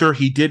Gunther.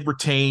 He did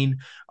retain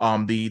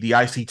the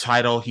IC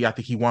title. I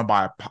think he won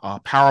by a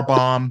power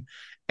bomb,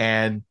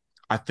 and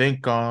I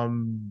think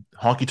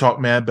Honky Tonk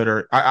Man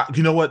better.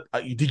 You know what?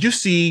 Did you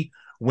see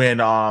when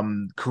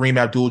Kareem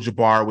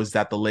Abdul-Jabbar was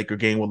at the Laker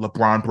game when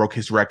LeBron broke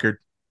his record?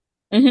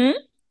 I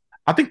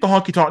think the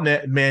Honky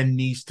Tonk Man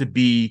needs to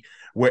be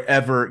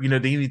wherever, they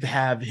need to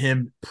have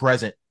him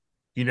present.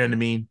 You know what I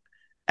mean?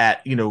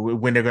 At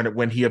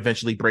when he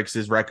eventually breaks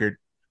his record,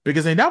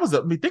 because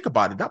think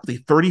about it. That was a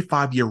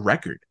 35-year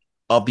record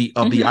of the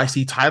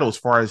IC title as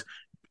far as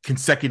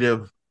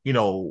consecutive,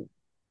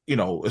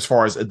 as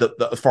far as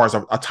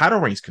a title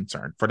reign is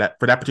concerned for that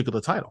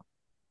particular title.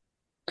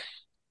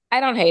 I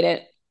don't hate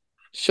it.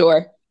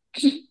 Sure.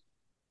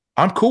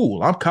 I'm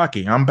cool. I'm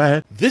cocky. I'm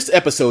bad. This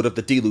episode of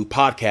the D-Loop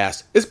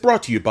podcast is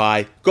brought to you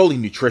by Goalie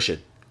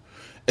Nutrition.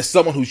 As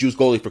someone who's used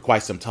Goalie for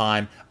quite some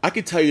time, I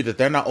can tell you that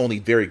they're not only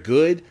very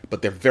good,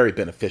 but they're very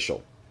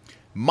beneficial.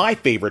 My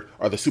favorite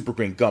are the Super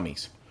Green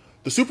Gummies.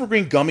 The Super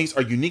Green Gummies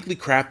are uniquely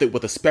crafted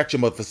with a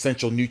spectrum of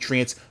essential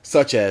nutrients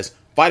such as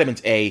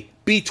vitamins A,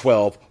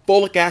 B12,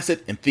 folic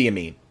acid, and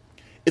thiamine.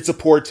 It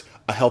supports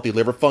a healthy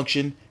liver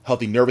function,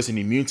 healthy nervous and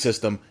immune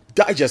system,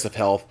 digestive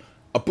health,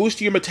 a boost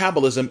to your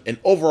metabolism, and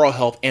overall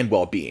health and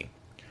well-being.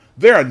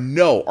 There are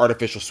no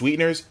artificial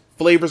sweeteners,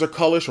 flavors, or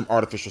colors from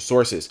artificial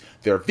sources.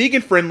 They're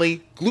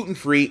vegan-friendly,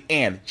 gluten-free,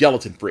 and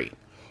gelatin-free.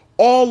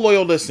 All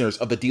loyal listeners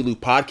of the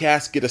D-Loop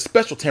podcast get a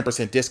special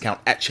 10% discount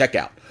at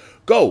checkout.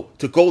 Go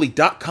to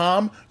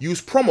goalie.com,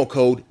 use promo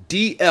code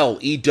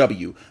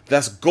DLEW.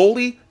 That's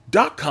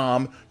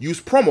goalie.com, use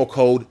promo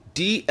code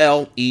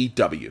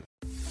DLEW.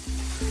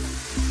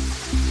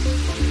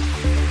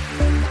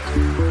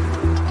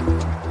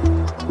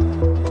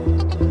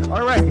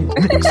 All right,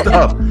 next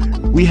up,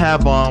 we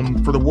have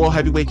for the World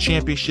Heavyweight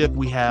Championship,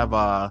 we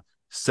have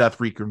Seth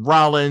freaking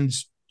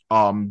Rollins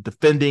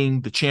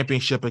defending the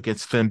championship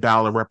against Finn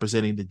Balor,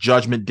 representing the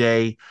Judgment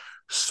Day.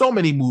 So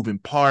many moving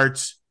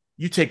parts.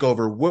 You take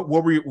over. What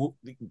were you?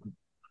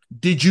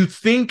 Did you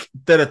think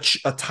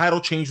that a title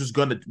change was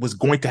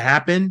going to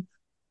happen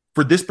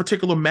for this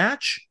particular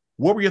match?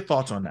 What were your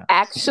thoughts on that?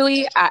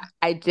 Actually,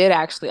 I did.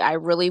 I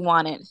really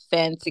wanted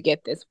Finn to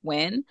get this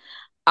win.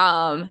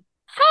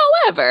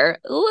 However,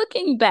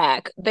 looking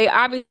back, they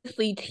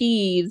obviously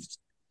teased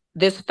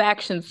this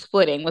faction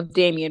splitting with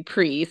Damian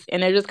Priest,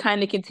 and they're just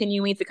kind of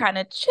continuing to kind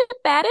of chip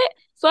at it.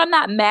 So I'm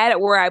not mad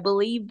at where I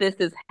believe this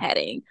is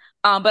heading.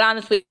 But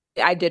honestly,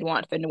 I did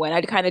want Finn to win.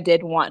 I kind of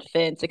did want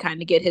Finn to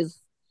kind of get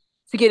his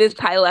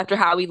title after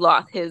how he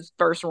lost his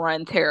first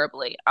run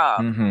terribly.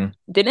 Didn't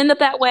end up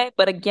that way,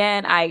 but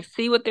again, I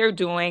see what they're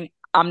doing.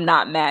 I'm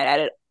not mad at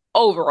it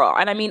overall.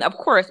 And I mean, of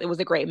course, it was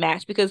a great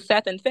match because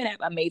Seth and Finn have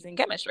amazing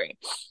chemistry.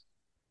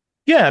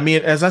 Yeah, I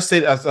mean, as I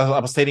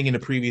was stating in the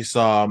previous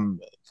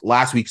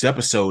last week's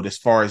episode, as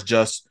far as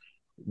just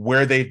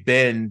where they've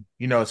been,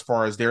 as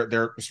far as their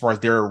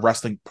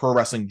pro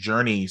wrestling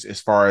journeys,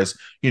 as far as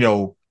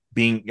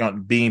being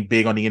being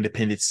big on the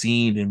independent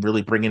scene and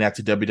really bringing that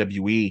to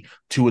WWE.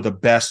 Two of the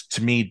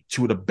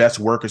best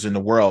workers in the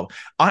world.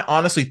 I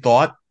honestly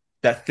thought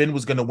that Finn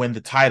was going to win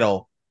the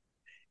title,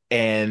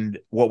 and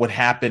what would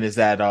happen is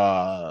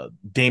that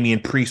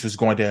Damian Priest was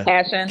going to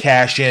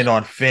cash in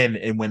on Finn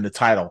and win the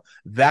title.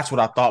 That's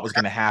what I thought was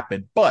going to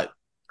happen. But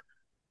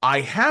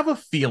I have a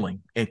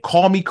feeling, and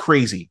call me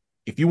crazy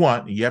if you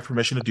want, you have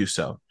permission to do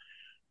so.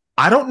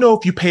 I don't know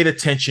if you paid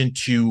attention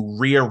to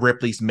Rhea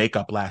Ripley's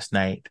makeup last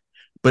night,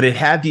 but it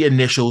had the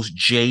initials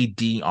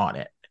JD on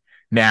it.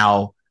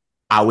 Now,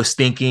 I was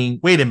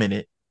thinking, wait a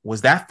minute,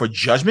 was that for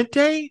Judgment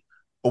Day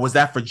or was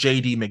that for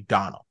JD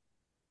McDonald?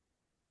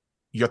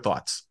 Your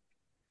thoughts?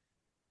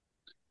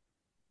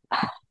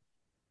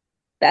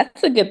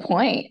 That's a good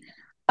point.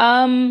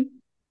 I'm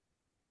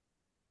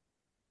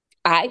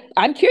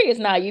curious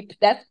now.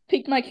 That's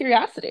piqued my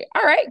curiosity.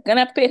 All right,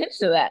 gonna have to pay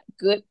attention to that.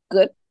 Good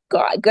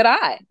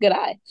eye.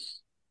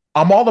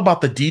 I'm all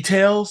about the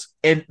details,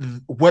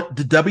 and what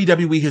the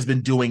WWE has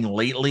been doing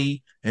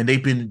lately, and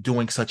they've been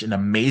doing such an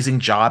amazing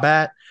job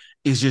at,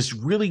 is just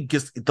really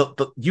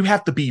you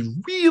have to be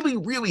really,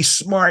 really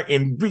smart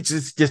and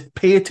just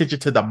pay attention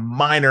to the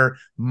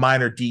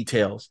minor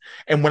details.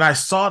 And when I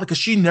saw it,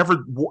 because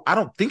I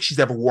don't think she's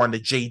ever worn the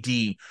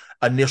JD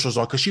initials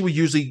on, because she would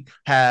usually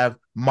have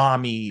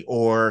Mommy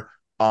or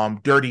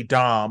Dirty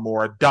Dom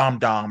or Dom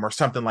Dom or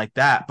something like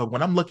that. But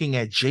when I'm looking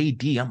at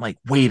JD, I'm like,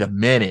 wait a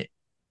minute.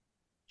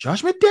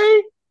 Judgment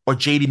Day or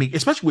JD,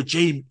 especially with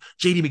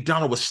JD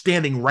McDonald was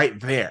standing right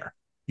there.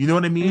 You know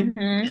what I mean?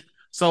 Mm-hmm.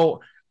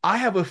 So I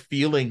have a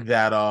feeling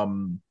that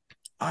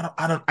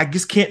I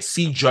just can't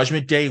see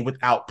Judgment Day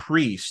without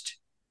Priest.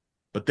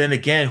 But then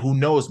again, who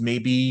knows?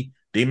 Maybe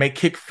they may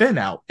kick Finn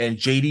out and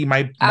JD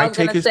might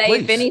take his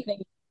place. If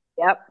anything,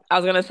 I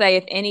was gonna say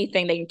if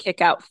anything, they can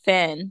kick out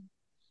Finn,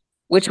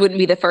 which wouldn't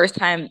be the first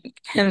time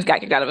Finn's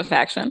got kicked out of a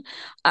faction.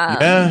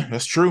 Yeah,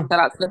 that's true. Shout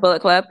out to the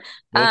Bullet Club.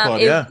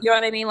 Yeah. You know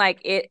what I mean?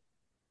 Like it.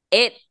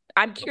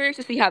 I'm curious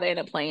to see how they end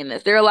up playing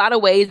this. There are a lot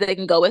of ways they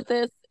can go with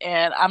this,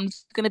 and I'm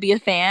just going to be a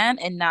fan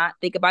and not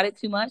think about it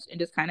too much and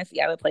just kind of see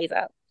how it plays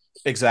out.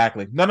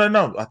 Exactly.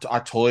 No. I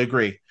totally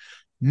agree.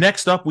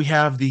 Next up, we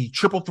have the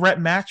triple threat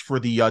match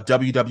for the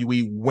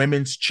WWE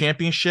Women's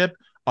Championship.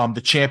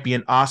 The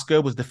champion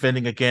Asuka was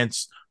defending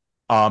against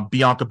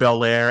Bianca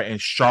Belair and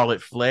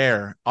Charlotte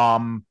Flair.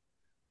 I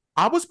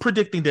was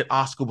predicting that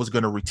Asuka was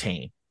going to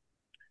retain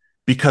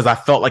because I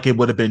felt like it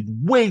would have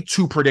been way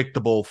too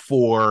predictable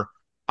for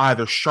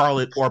either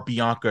Charlotte or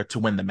Bianca to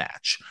win the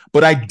match.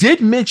 But I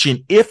did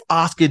mention if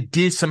Asuka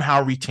did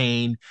somehow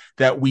retain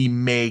that we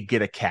may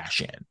get a cash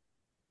in.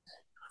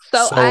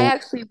 So I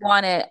actually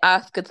wanted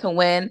Asuka to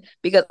win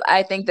because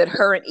I think that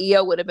her and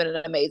Io would have been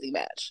an amazing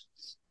match.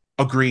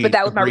 Agreed. But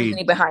that was my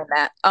reasoning behind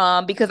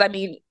that. Because I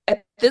mean,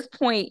 at this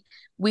point,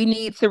 we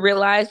need to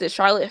realize that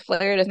Charlotte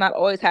Flair does not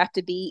always have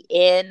to be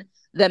in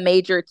the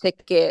major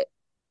ticket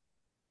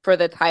for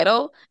the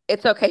title.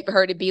 It's okay for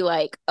her to be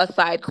like a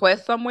side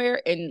quest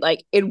somewhere and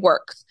like it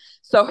works.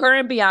 So her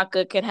and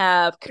Bianca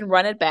can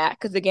run it back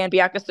because again,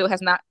 Bianca still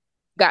has not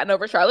gotten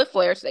over Charlotte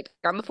Flair. So they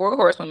got the 4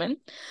 Horsewomen.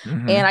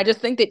 Mm-hmm. And I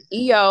just think that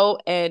Io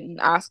and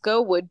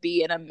Asuka would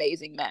be an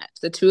amazing match.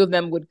 The two of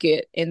them would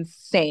get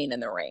insane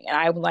in the ring. And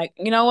I'm like,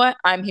 you know what?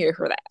 I'm here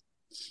for that.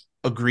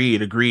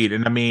 Agreed.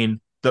 And I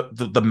mean,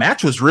 the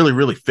match was really,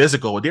 really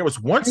physical. There was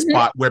one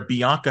spot where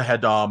Bianca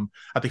had I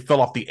think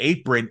fell off the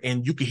apron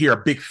and you could hear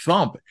a big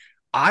thump.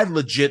 I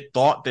legit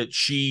thought that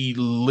she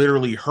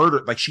literally hurt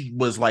her, like she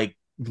was like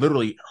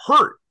literally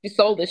hurt. She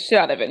sold the shit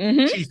out of it.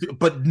 Mm-hmm.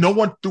 But no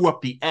one threw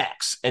up the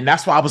X. And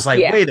that's why I was like,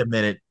 wait a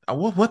minute,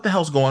 what the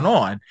hell's going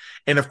on?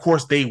 And of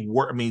course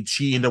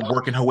she ended up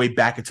working her way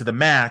back into the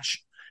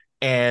match.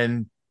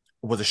 And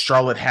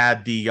Charlotte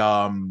had the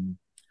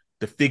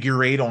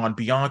figure 8 on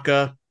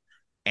Bianca.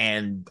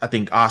 And I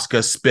think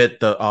Asuka spit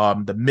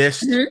the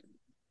mist,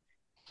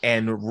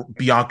 and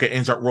Bianca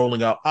ends up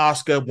rolling out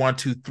Asuka 1,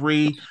 2,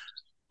 3.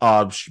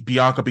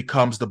 Bianca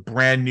becomes the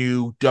brand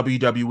new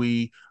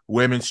WWE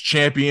Women's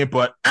Champion,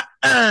 but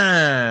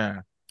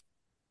cash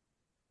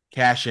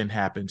in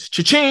happens.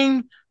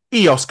 Cha-ching!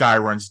 Io Sky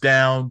runs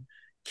down,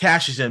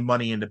 cashes in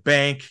Money in the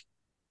Bank,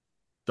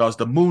 does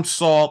the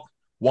moonsault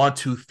 1,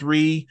 2,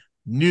 3.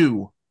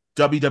 New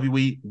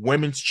WWE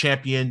Women's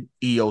Champion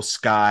Io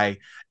Sky.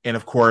 And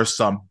of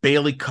course,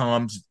 Bayley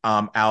comes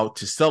out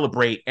to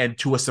celebrate, and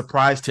to a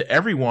surprise to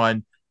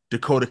everyone,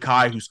 Dakota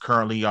Kai, who's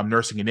currently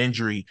nursing an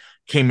injury,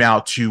 came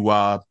out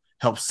to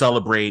help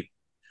celebrate,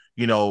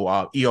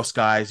 Io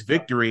Sky's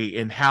victory.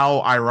 And how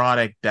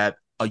ironic that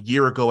a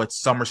year ago at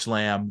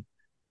SummerSlam,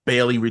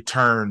 Bayley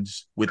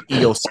returns with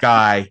Io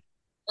Sky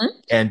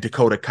and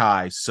Dakota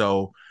Kai.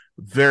 So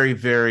very,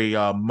 very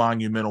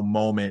monumental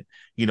moment,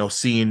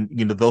 seeing,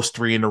 those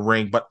 3 in the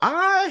ring. But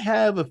I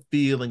have a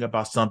feeling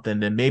about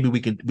something, and maybe we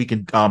can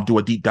do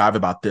a deep dive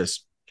about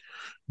this.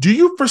 Do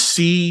you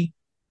foresee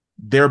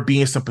there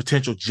being some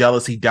potential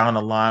jealousy down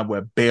the line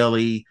where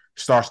Bayley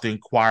starts to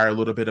inquire a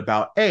little bit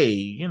about,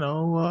 hey,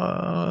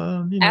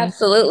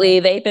 Absolutely.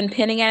 They've been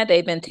pinning at it.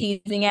 They've been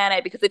teasing at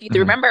it because if you Mhm.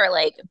 remember,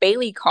 like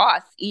Bailey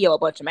cost Io a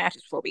bunch of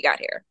matches before we got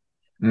here.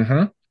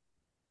 Mm-hmm.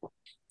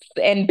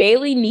 And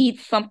Bailey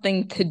needs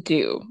something to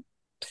do.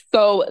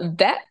 So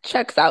that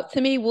checks out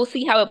to me. We'll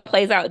see how it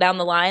plays out down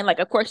the line. Like,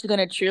 of course, she's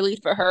going to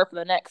cheerlead for her for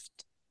the next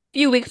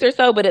few weeks or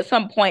so, but at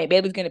some point,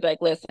 Bailey's going to be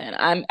like, listen,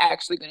 I'm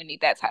actually going to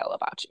need that title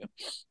about you.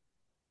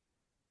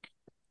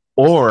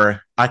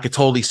 Or I could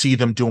totally see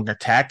them doing a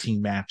tag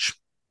team match.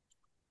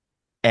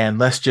 And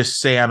let's just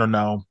say, I don't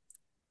know,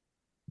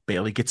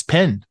 Bailey gets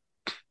pinned.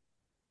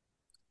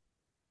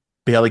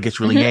 Bailey gets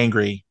really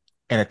angry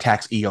and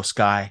attacks Io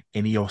Sky,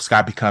 and Io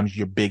Sky becomes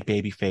your big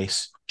baby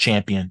face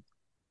champion.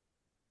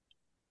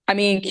 I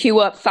mean, cue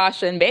up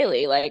Sasha and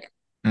Bailey, like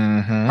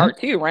part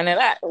two, run it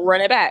back.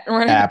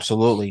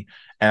 Absolutely.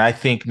 And I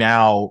think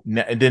now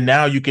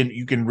you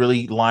can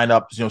really line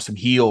up, some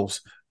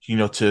heels,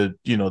 to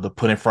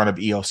put in front of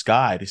Io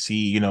Sky to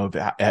see,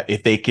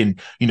 if they can,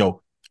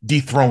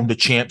 dethrone the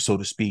champ, so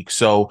to speak.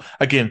 So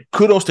again,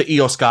 kudos to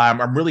Io Sky.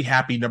 I'm really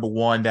happy, number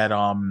one, that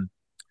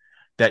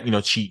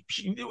she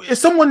is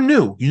someone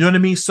new, you know what I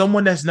mean?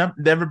 Someone that's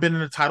never been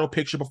in a title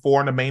picture before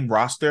on the main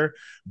roster.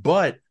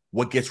 But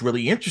what gets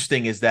really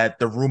interesting is that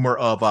the rumor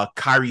of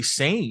Kairi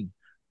Sane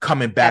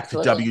coming back to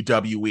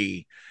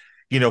WWE,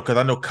 because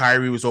I know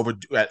Kairi was over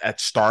at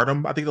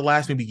Stardom, I think the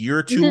last maybe year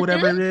or two,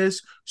 whatever it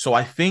is. So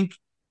I think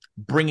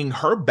bringing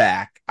her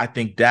back, I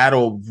think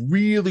that'll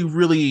really,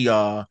 really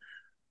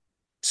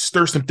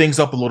stir some things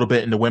up a little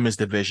bit in the women's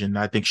division.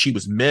 I think she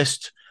was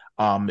missed.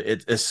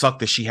 It sucked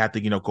that she had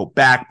to, go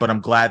back, but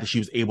I'm glad that she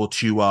was able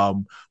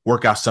to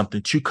work out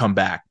something to come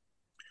back.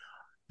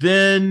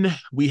 Then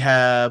we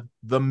have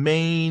the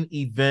main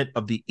event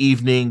of the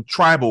evening,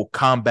 Tribal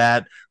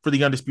Combat for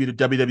the undisputed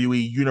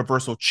WWE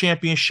Universal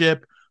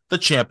Championship. The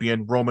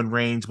champion, Roman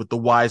Reigns, with the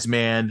wise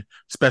man,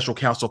 special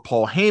counsel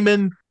Paul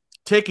Heyman,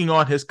 taking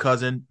on his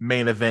cousin,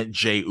 main event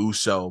Jey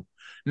Uso.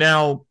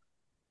 Now,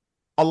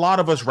 a lot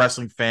of us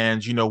wrestling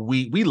fans,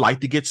 we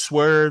like to get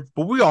swerved,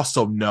 but we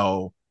also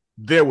know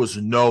there was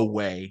no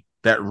way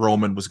that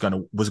Roman was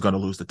gonna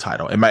lose the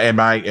title. Am I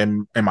right?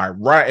 Am I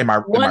right?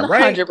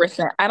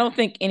 100%. I don't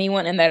think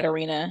anyone in that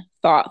arena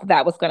thought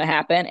that was going to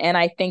happen, and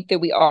I think that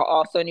we all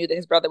also knew that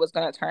his brother was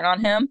going to turn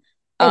on him.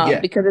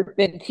 Because it's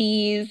been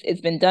teased,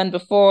 it's been done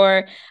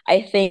before.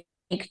 I think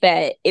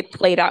that it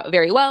played out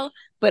very well,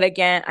 but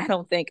again, I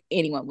don't think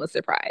anyone was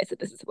surprised that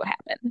this is what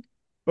happened.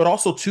 But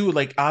also, too,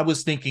 like I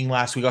was thinking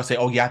last week, I'll say,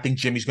 oh yeah, I think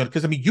Jimmy's gonna,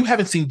 because I mean, you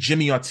haven't seen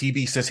Jimmy on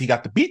TV since he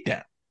got the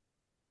beatdown.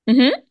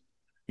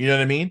 You know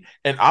what I mean?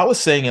 And I was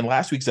saying in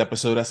last week's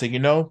episode, I said,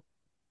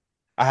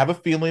 I have a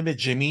feeling that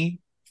Jimmy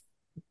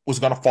was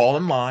going to fall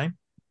in line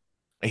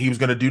and he was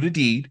going to do the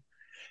deed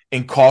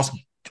and cost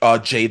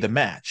Jay the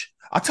match.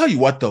 I'll tell you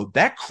what, though,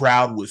 that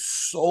crowd was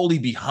solely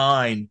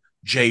behind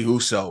Jey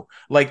Uso.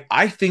 Like,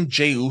 I think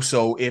Jey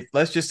Uso, if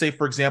let's just say,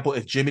 for example,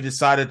 if Jimmy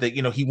decided that,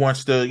 he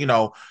wants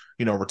to,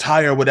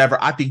 retire or whatever,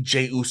 I think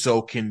Jey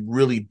Uso can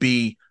really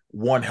be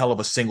one hell of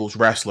a singles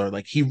wrestler.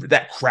 Like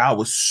that crowd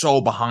was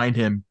so behind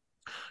him.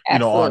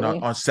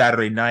 On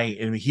Saturday night,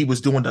 and he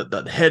was doing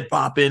the head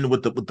bopping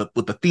with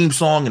the theme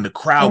song, and the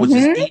crowd was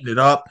just eating it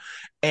up.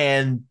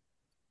 And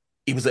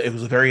it was a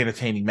very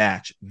entertaining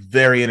match.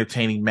 Very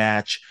entertaining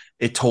match.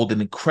 It told an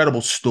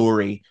incredible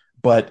story.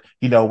 But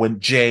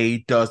when Jay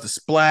does the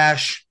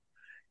splash,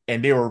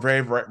 and they were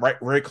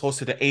very close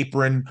to the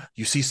apron,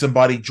 you see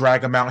somebody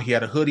drag him out. He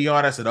had a hoodie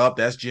on. I said, "Oh,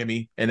 that's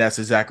Jimmy," and that's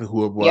exactly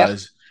who it was. Yep.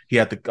 He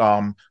had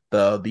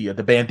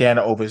the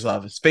bandana over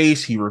his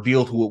face. He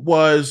revealed who it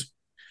was.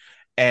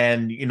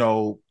 And,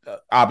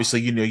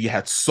 obviously, you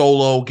had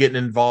Solo getting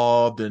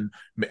involved. And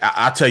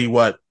I tell you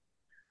what,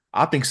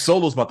 I think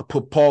Solo's about to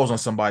put paws on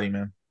somebody,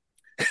 man.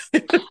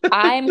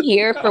 I'm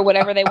here for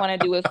whatever they want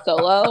to do with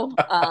Solo.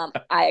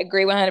 I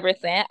agree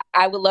 100%.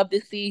 I would love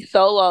to see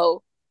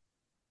Solo.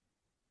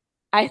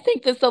 I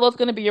think that Solo's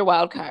going to be your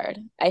wild card.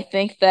 I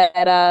think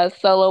that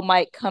Solo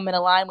might come in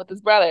line with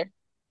his brother.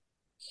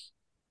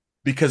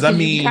 Because I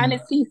mean, you kind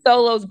of see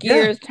Solo's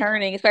gears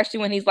turning,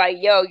 especially when he's like,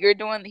 "Yo,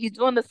 he's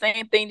doing the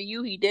same thing to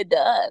you he did to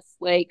us."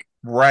 Like,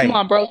 come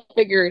on, bro,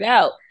 figure it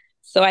out.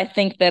 So I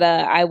think that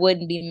I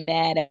wouldn't be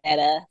mad at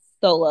a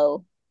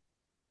Solo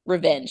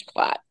revenge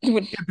plot.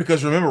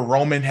 Because remember,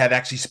 Roman had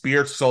actually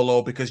speared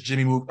Solo because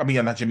Jay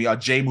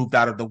moved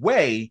out of the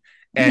way,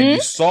 and you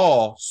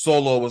saw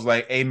Solo was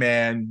like, "Hey,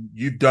 man,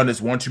 you've done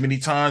this one too many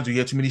times. You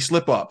had too many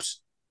slip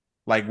ups."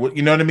 Like, what,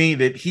 you know what I mean?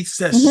 That he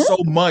says so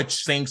much,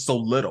 saying so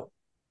little.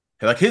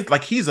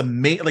 He's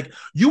amazing. Like,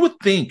 you would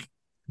think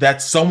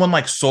that someone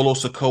like Solo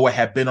Sikoa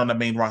had been on the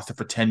main roster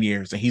for 10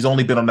 years, and he's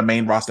only been on the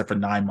main roster for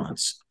 9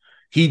 months.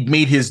 He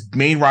made his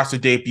main roster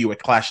debut at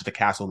Clash at the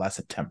Castle last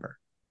September.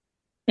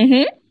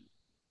 There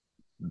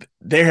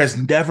has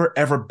never,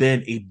 ever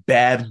been a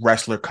bad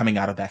wrestler coming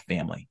out of that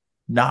family.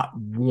 Not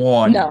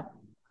one. No.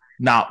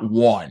 Not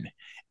one.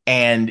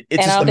 And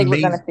it's I don't think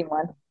we're going to see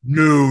one.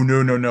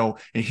 No.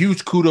 And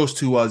huge kudos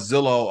to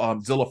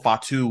Zilla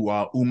Fatu,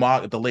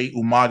 the late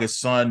Umaga's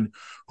son,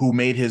 who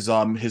made his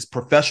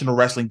professional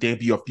wrestling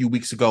debut a few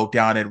weeks ago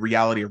down at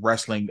Reality of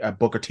Wrestling at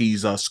Booker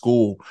T's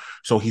school.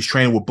 So he's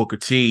training with Booker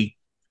T,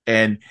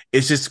 and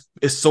it's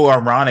so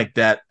ironic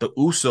that the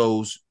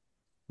Usos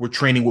were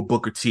training with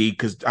Booker T,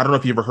 because I don't know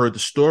if you ever heard the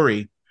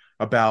story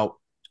about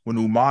when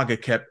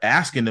Umaga kept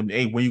asking him,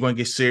 "Hey, when are you going to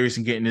get serious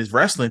and get in this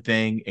wrestling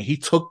thing?" And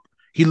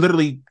he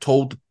literally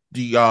told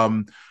the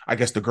I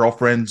guess the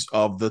girlfriends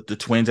of the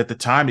twins at the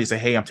time, they said,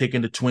 "Hey, I'm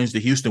taking the twins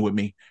to Houston with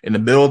me." In the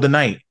middle of the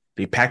night,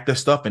 they packed their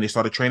stuff and they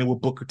started training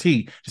with Booker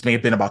T. This may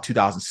have been about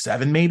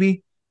 2007,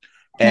 maybe.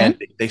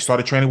 And they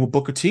started training with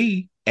Booker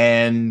T.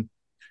 And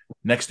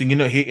next thing you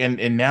know,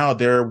 and now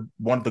they're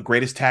one of the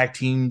greatest tag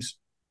teams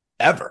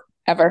ever.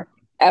 Ever.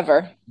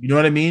 You know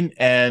what I mean?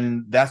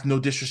 And that's no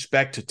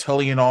disrespect to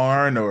Tully and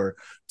Arn or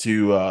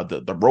to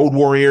the Road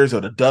Warriors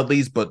or the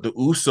Dudleys, but the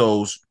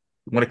Usos,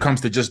 when it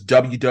comes to just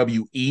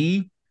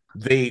WWE,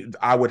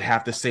 I would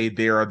have to say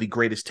they are the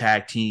greatest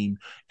tag team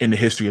in the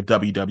history of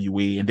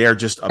WWE, and they're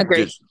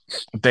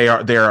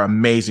they are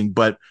amazing.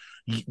 But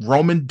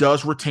Roman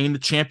does retain the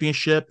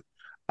championship.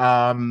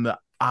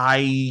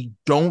 I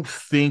don't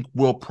think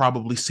we'll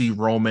probably see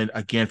Roman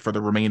again for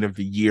the remainder of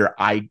the year.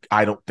 I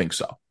don't think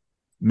so.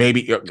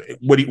 Maybe.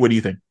 What do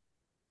you think?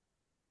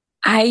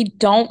 I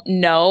don't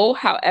know.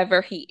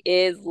 However, he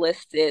is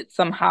listed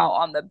somehow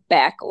on the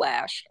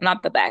Backlash.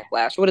 Not the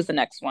Backlash. What is the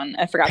next one?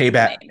 I forgot the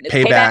name. It's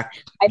Payback.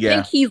 I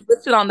think he's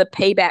listed on the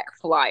Payback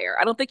flyer.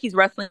 I don't think he's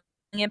wrestling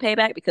in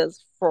Payback,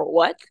 because for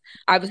what?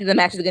 Obviously, the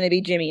match is going to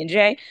be Jimmy and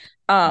Jay.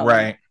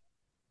 Right.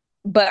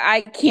 But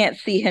I can't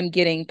see him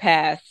getting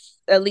past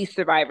at least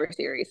Survivor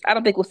Series. I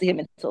don't think we'll see him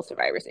until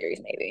Survivor Series,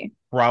 maybe.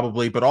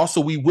 Probably. But also,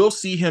 we will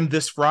see him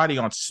this Friday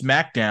on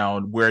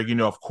SmackDown, where,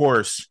 of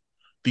course,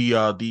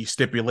 the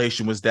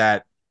stipulation was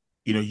that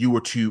you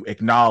were to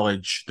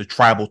acknowledge the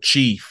tribal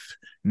chief,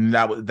 and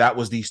that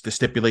was the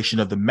stipulation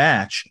of the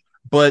match.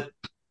 But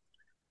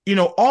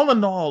all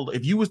in all,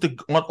 if you was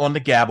on the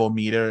Gavel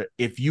meter,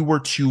 if you were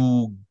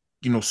to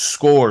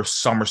score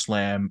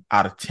SummerSlam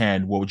out of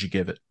 10, what would you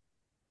give it?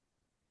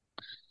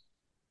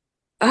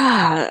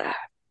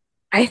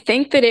 I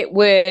think that it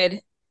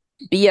would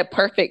be a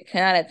perfect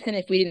 10 out of 10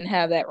 if we didn't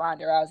have that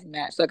Ronda Rousey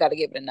match. So I got to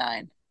give it a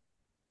 9.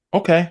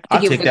 Okay, I'll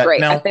take that.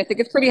 Great. Now, I think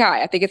it's pretty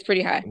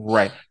high.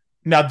 Right.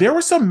 Now, there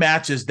were some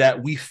matches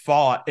that we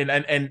fought,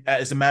 and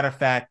as a matter of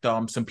fact,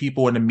 some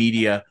people in the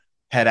media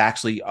had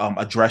actually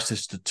addressed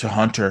this to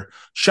Hunter.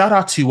 Shout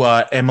out to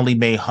Emily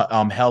May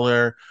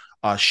Heller.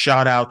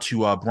 Shout out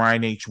to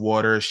Brian H.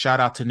 Waters.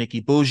 Shout out to Nikki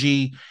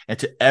Bougie, and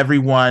to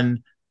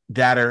everyone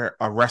that are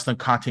wrestling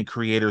content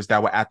creators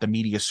that were at the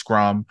media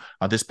scrum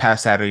this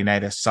past Saturday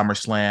night at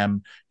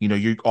SummerSlam.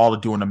 You all are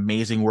doing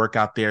amazing work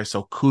out there.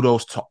 So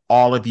kudos to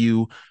all of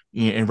you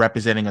in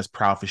representing us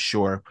proud for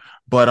sure.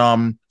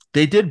 But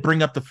they did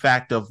bring up the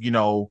fact of,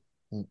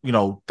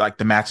 like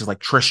the matches like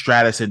Trish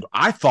Stratus. And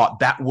I thought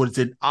that was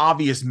an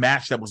obvious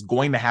match that was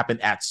going to happen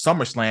at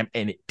SummerSlam,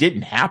 and it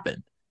didn't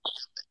happen.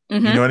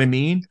 Mm-hmm. You know what I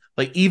mean?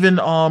 Like even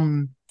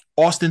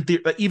Austin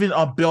Theory, even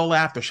Bill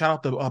Apter. Shout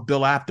out to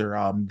Bill Apter,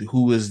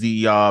 who is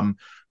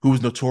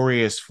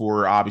notorious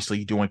for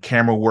obviously doing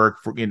camera work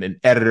for an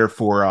editor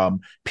for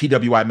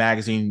PWI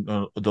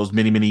magazine those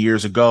many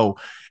years ago,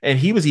 and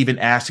he was even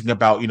asking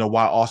about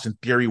why Austin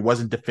Theory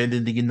wasn't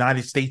defending the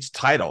United States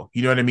title.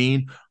 You know what I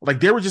mean? Like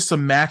there were just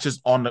some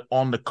matches on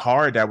the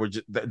card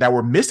that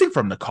were missing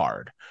from the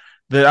card.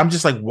 That I'm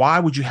just like, why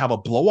would you have a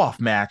blow off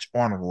match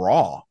on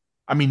Raw?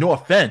 I mean, no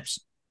offense,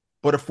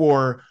 but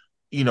for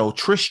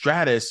Trish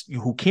Stratus,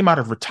 who came out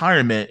of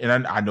retirement,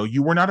 and I know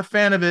you were not a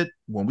fan of it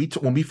when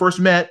we first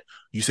met.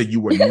 You said you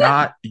were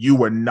not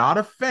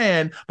a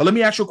fan. But let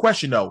me ask you a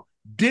question though: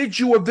 did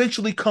you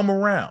eventually come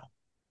around?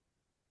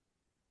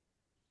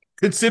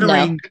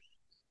 Considering,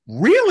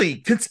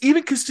 really,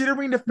 even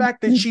considering the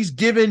fact that she's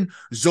given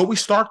Zoe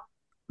Stark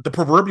the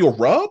proverbial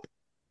rub.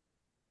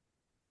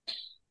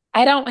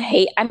 I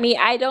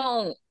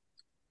don't.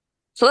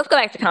 So let's go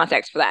back to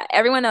context for that.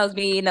 Everyone knows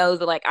me, knows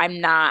that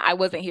I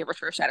wasn't here for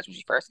Trish Stratus when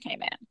she first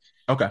came in.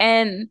 Okay.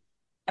 And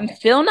I'm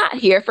still not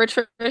here for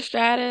Trish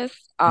Stratus.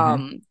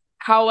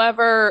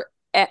 However,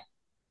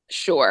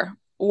 sure,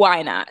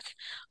 why not?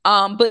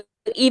 But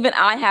even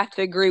I have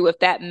to agree with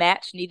that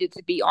match needed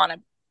to be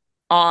on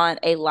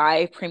a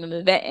live premium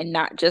event and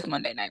not just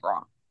Monday Night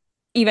Raw.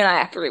 Even I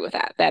have to agree with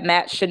that. That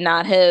match should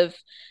not have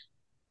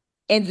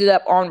ended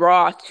up on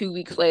Raw 2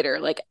 weeks later.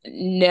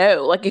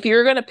 No. If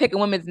you're gonna pick a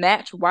women's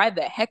match, why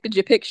the heck did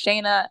you pick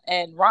Shayna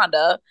and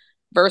Ronda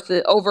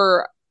versus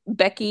over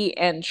Becky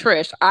and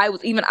Trish? I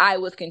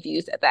was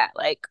confused at that.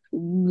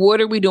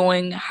 What are we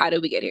doing? How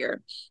did we get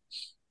here?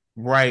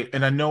 Right.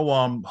 And I know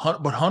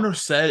but Hunter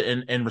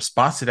said in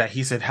response to that,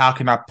 he said, how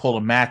can I pull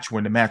a match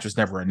when the match was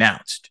never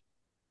announced?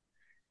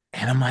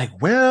 And I'm like,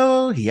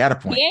 well, he had a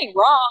point. He ain't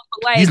wrong,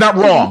 but he's not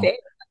wrong.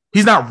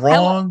 He's not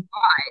wrong.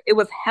 It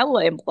was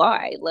hella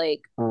implied.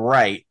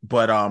 Right.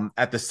 But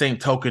at the same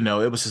token,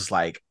 though, it was just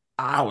like,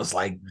 I was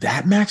like,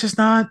 that match is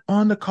not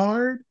on the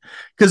card?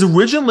 Because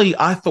originally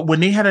I thought when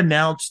they had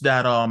announced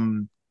that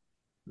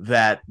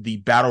the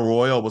Battle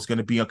Royal was going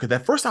to be on, because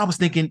at first I was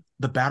thinking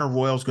the Battle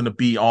Royal was going to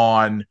be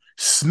on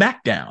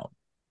SmackDown.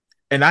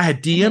 And I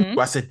had DM'd,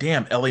 I said,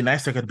 damn, LA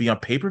Knights are going to be on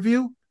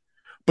pay-per-view.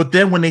 But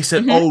then when they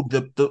said,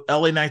 the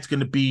LA Knight's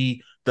going to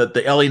be,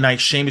 the LA Knight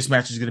Sheamus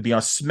match is going to be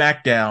on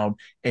SmackDown,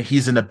 and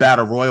he's in the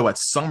Battle Royal at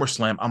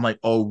SummerSlam, I'm like,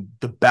 oh,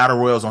 the Battle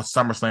Royal's on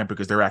SummerSlam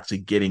because they're actually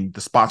getting the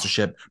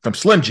sponsorship from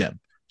Slim Jim.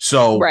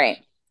 So, right.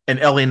 And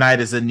LA Knight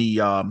is in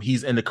the,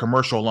 he's in the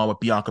commercial along with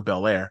Bianca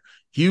Belair.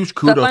 Huge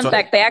kudos. So fun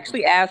fact, they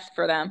actually asked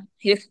for them.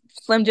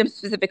 Slim Jim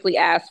specifically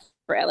asked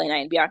for LA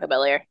Knight and Bianca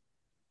Belair.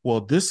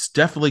 Well, this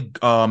definitely,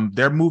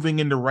 they're moving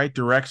in the right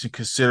direction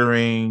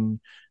considering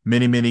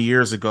many, many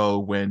years ago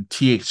when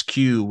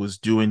THQ was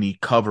doing the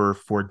cover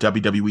for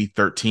WWE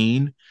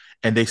 13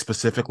 and they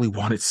specifically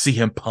wanted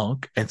CM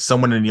Punk, and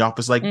someone in the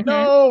office like,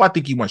 no, I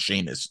think he wants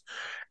Sheamus.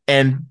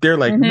 And they're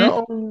like,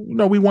 no,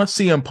 we want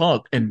CM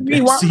Punk. And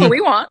we want.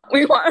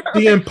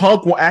 CM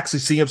Punk will actually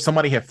see him.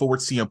 Somebody had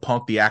forwarded CM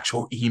Punk the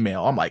actual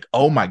email. I'm like,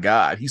 oh my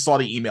God. He saw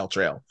the email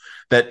trail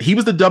that he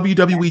was the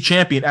WWE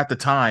champion at the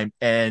time.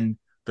 And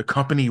the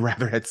company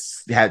rather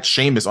had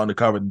Sheamus on the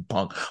cover than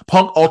Punk.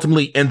 Punk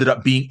ultimately ended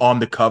up being on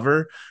the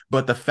cover.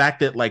 But the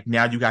fact that like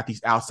now you got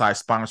these outside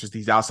sponsors,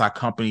 these outside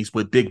companies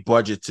with big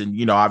budgets and,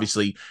 you know,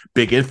 obviously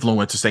big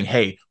influencers saying,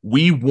 hey,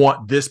 we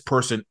want this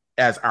person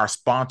as our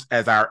sponsor,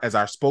 as our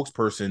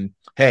spokesperson,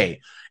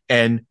 hey,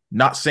 and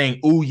not saying,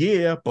 oh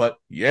yeah, but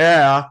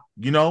yeah,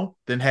 you know,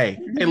 then hey,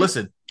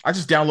 listen, I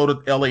just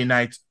downloaded LA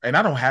Knight, and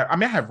I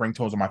have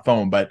ringtones on my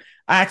phone, but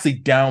I actually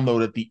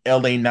downloaded the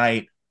LA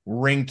Knight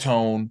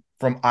ringtone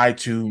from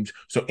iTunes.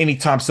 So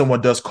anytime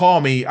someone does call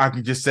me, I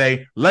can just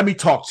say, let me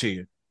talk to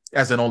you,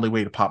 as an only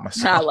way to pop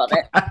myself. I love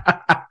it.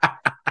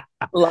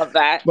 Love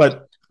that.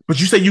 But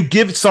you say you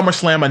give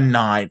SummerSlam a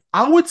 9.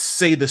 I would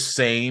say the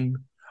same.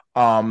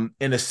 In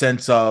a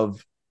sense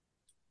of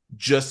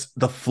just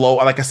the flow,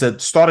 like I said,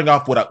 starting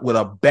off with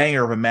a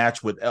banger of a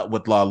match with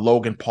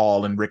Logan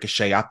Paul and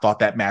Ricochet. I thought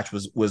that match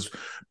was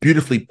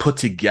beautifully put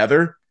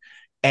together,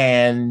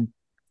 and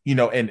you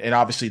know, and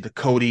obviously the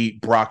Cody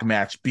Brock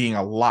match being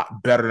a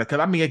lot better. Because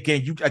I mean,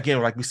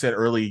 again, like we said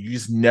earlier, you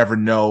just never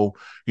know,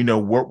 you know,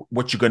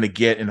 what you're going to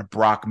get in a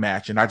Brock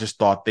match, and I just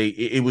thought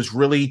it was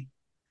really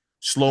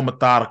slow,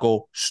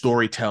 methodical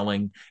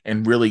storytelling,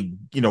 and really,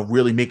 you know,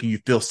 really making you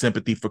feel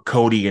sympathy for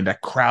Cody, and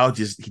that crowd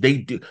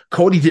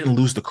Cody didn't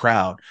lose the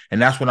crowd,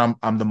 and that's what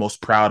I'm the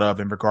most proud of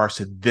in regards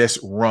to this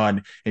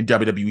run in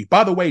WWE.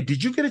 By the way,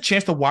 did you get a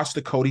chance to watch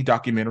the Cody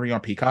documentary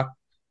on Peacock?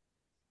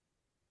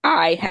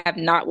 I have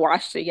not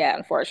watched it yet,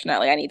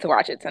 unfortunately. I need to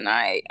watch it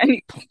tonight.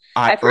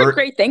 I've heard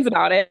great things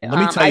about it. Let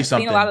me tell you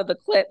something. I've seen a lot of the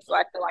clips, so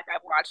I feel like I've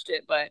watched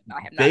it, but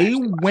I have not. They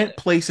went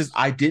places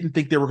I didn't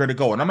think they were going to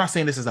go. And I'm not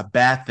saying this is a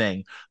bad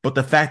thing, but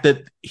the fact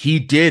that he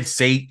did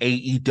say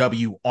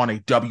AEW on a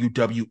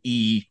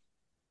WWE,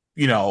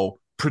 you know,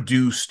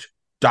 produced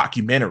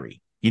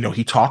documentary. You know,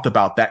 he talked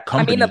about that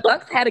company. I mean, the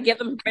Bucks had to give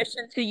them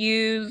permission to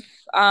use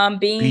being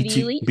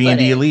the elite. Being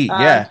the elite,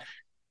 yeah.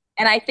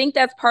 And I think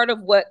that's part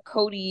of what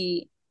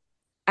Cody,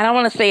 I don't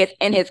want to say it's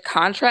in his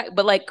contract,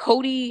 but like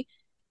Cody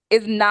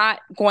is not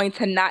going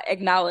to not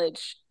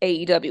acknowledge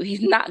AEW.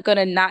 He's not going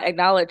to not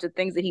acknowledge the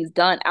things that he's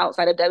done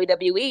outside of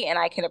WWE. And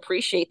I can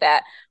appreciate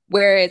that.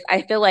 Whereas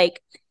I feel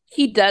like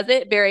he does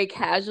it very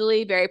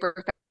casually, very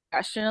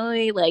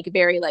professionally, like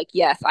very like,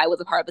 yes, I was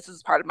a part of this. This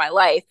is part of my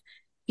life.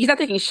 He's not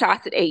taking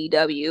shots at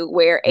AEW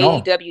where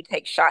AEW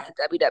takes shots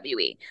at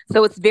WWE.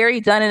 So it's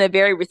very done in a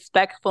very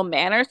respectful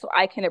manner. So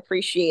I can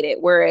appreciate it.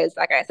 Whereas,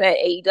 like I said,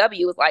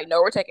 AEW was like, no,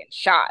 we're taking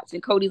shots.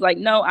 And Cody's like,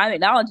 no, I'm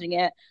acknowledging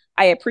it.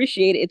 I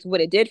appreciate it. It's what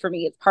it did for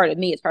me. It's part of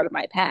me. It's part of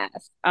my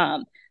past.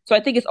 So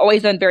I think it's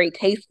always done very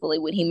tastefully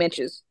when he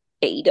mentions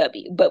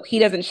AEW, but he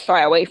doesn't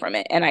shy away from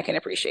it. And I can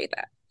appreciate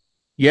that.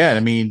 Yeah. I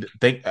mean,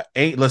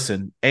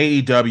 listen,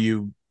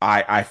 AEW,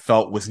 I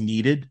felt was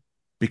needed.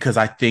 Because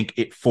I think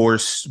it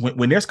forced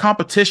when there's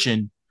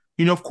competition,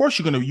 you know, of course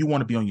you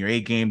want to be on your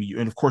A game,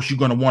 and of course you're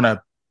going to want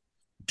to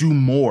do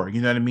more.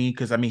 You know what I mean?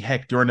 Because I mean,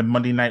 heck, during the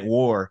Monday Night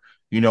War,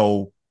 you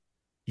know,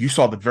 you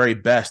saw the very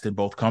best in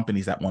both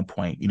companies at one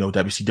point. You know,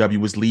 WCW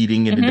was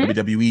leading, and the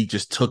WWE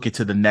just took it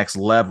to the next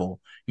level.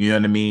 You know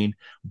what I mean?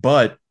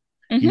 But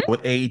you know,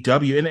 with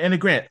AEW, and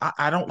again,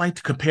 I don't like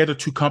to compare the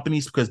two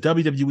companies because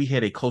WWE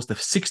had a close to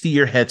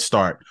 60-year head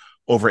start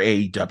over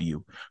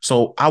AEW.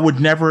 So I would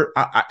never,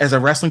 as a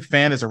wrestling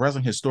fan, as a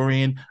wrestling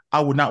historian, I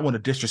would not want to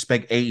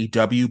disrespect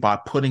AEW by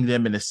putting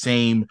them in the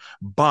same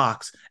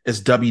box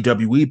as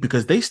WWE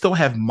because they still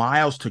have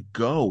miles to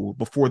go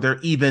before they're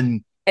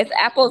even. It's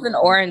apples and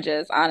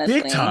oranges,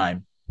 honestly.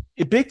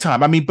 Big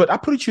time. I mean, but I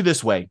put it to you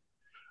this way,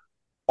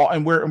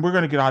 and we're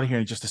going to get out of here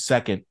in just a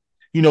second.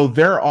 You know,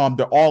 they're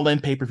the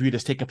All-In pay-per-view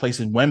that's taking place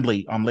in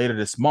Wembley later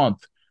this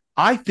month.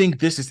 I think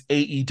this is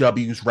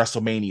AEW's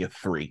WrestleMania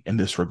 3 in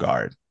this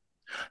regard.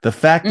 The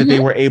fact that they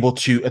were able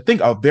to, I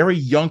think, a very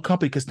young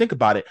company, because think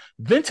about it,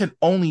 Vince had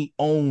only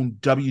owned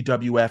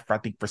WWF, I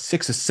think, for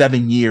 6 or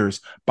 7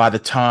 years by the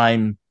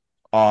time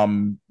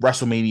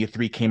WrestleMania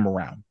 3 came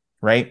around,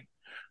 right?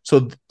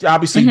 So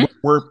obviously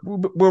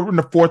we're in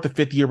the fourth or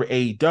fifth year of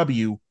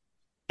AEW,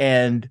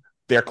 and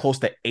they're close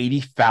to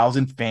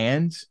 80,000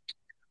 fans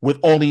with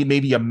only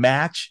maybe a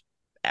match.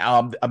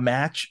 And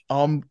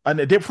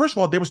first of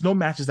all, there was no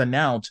matches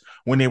announced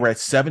when they were at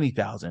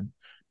 70,000.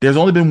 There's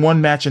only been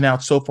one match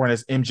announced so far, and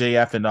it's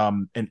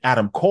MJF and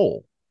Adam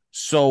Cole.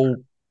 So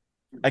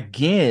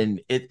again,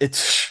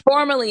 it's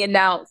formally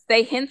announced.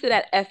 They hinted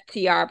at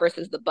FTR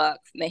versus the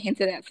Bucks, and they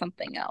hinted at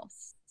something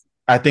else.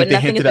 I think they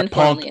hinted at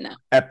Punk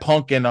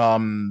and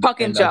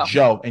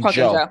Joe.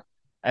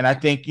 And I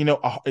think,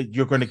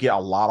 you're going to get a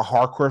lot of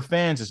hardcore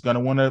fans that's going to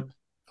want to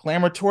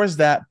clamor towards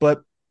that,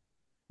 but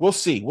we'll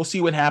see. We'll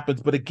see what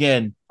happens. But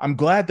again, I'm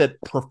glad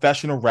that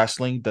professional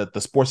wrestling, the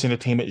sports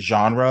entertainment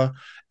genre,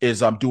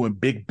 is doing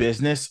big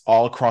business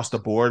all across the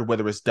board,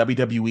 whether it's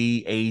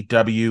WWE,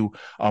 AEW,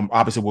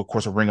 obviously, of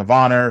course, a Ring of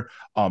Honor,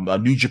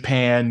 New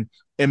Japan,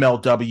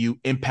 MLW,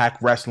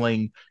 Impact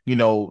Wrestling,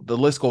 the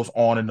list goes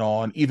on and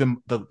on. Even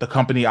the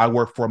company I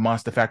work for,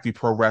 Monster Factory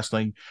Pro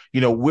Wrestling,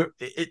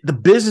 the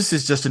business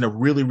is just in a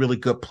really, really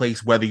good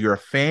place, whether you're a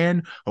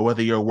fan or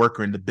whether you're a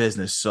worker in the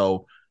business.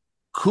 So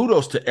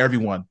kudos to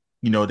everyone,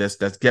 that's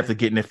definitely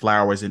getting their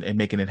flowers and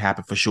making it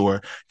happen for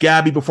sure.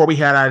 Gabby, before we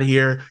head out of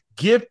here,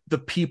 give the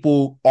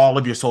people all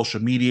of your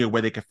social media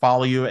where they can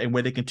follow you and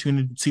where they can tune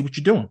in and see what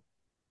you're doing.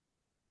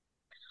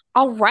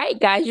 All right,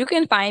 guys, you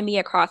can find me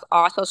across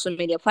all social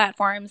media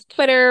platforms,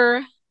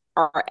 Twitter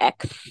or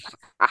X,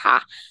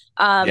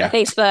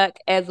 Facebook,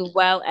 as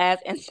well as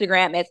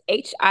Instagram as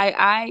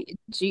HIIGABII.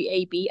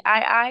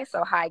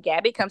 So hi,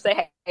 Gabby, come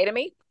say hey to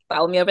me.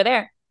 Follow me over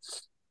there.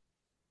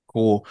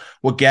 Cool.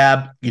 Well,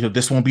 Gab,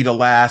 this won't be the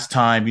last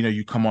time,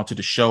 you come onto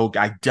the show.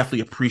 I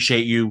definitely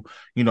appreciate you,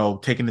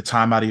 taking the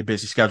time out of your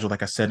busy schedule,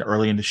 like I said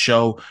early in the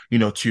show,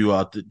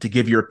 to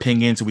give your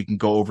opinions, so we can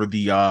go over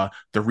the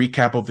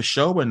recap of the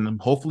show,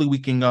 and hopefully we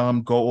can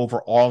go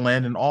over All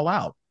In and All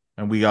Out,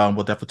 and we'll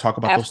definitely talk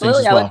about those things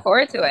as well. I look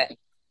forward to it.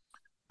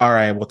 All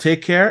right. Well,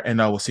 take care, and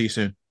we'll see you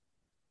soon.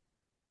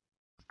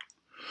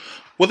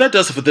 Well, that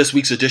does it for this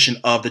week's edition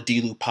of the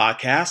D-Loop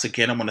podcast.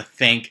 Again, I want to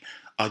thank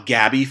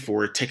Gabby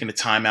for taking the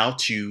time out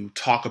to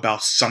talk about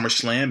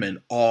SummerSlam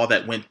and all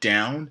that went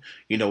down.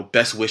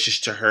 Best wishes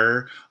to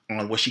her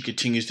on what she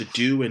continues to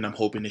do, and I'm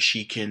hoping that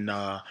she can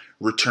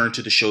return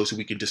to the show so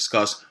we can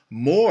discuss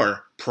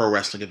more pro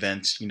wrestling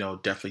events,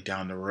 definitely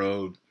down the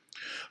road.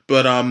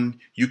 But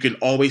you can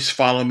always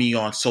follow me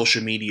on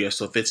social media.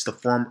 So if it's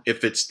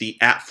the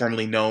app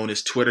formerly known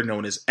as Twitter,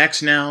 known as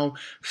X now,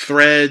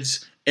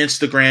 Threads,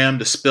 Instagram,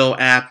 the Spill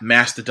app,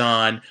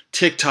 Mastodon,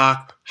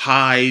 TikTok,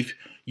 Hive,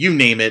 you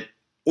name it,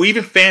 or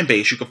even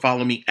Fanbase, you can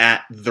follow me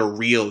at The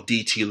Real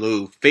DT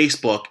Lou.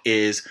 Facebook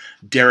is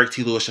Derek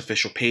T. Lewis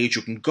official page.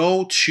 You can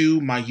go to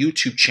my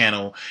YouTube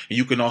channel, and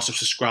you can also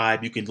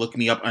subscribe. You can look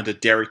me up under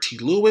Derek T.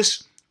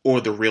 Lewis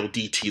or The Real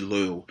DT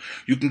Lou.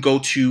 You can go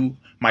to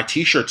my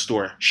t-shirt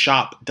store,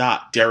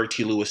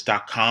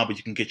 shop.derektlewis.com, where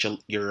you can get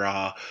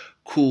your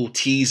cool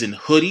tees and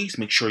hoodies.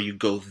 Make sure you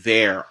go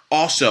there.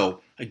 Also,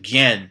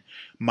 again,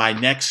 my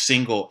next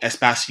single,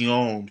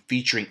 Espacion,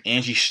 featuring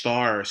Angie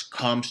Stars,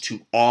 comes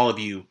to all of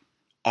you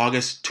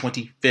August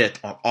 25th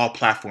on all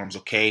platforms,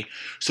 okay?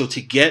 So to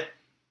get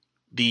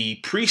the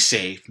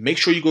pre-save, make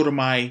sure you go to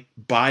my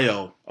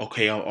bio,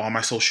 okay, on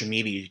my social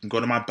media. You can go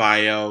to my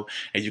bio,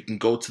 and you can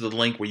go to the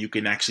link where you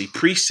can actually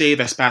pre-save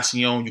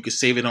Espacion. You can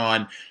save it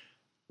on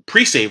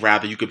pre-save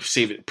you could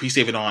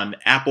pre-save it on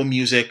Apple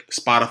Music,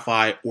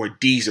 Spotify, or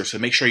Deezer. So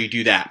make sure you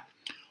do that.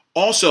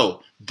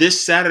 Also,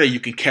 this Saturday you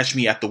can catch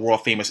me at the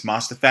world famous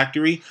Monster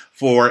Factory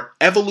for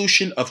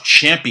Evolution of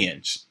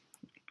Champions.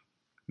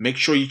 Make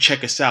sure you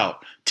check us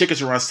out.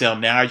 Tickets are on sale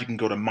now. You can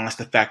go to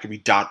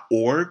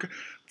monsterfactory.org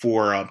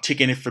for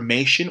ticket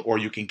information, or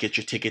you can get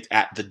your tickets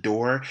at the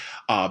door.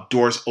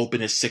 Doors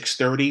open at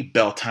 6:30.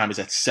 Bell time is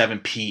at 7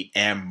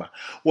 p.m.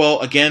 Well,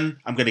 again,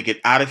 I'm going to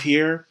get out of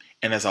here.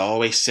 And as I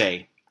always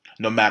say,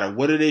 no matter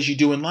what it is you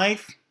do in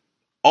life,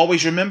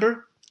 always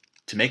remember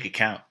to make it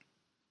count.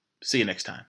 See you next time.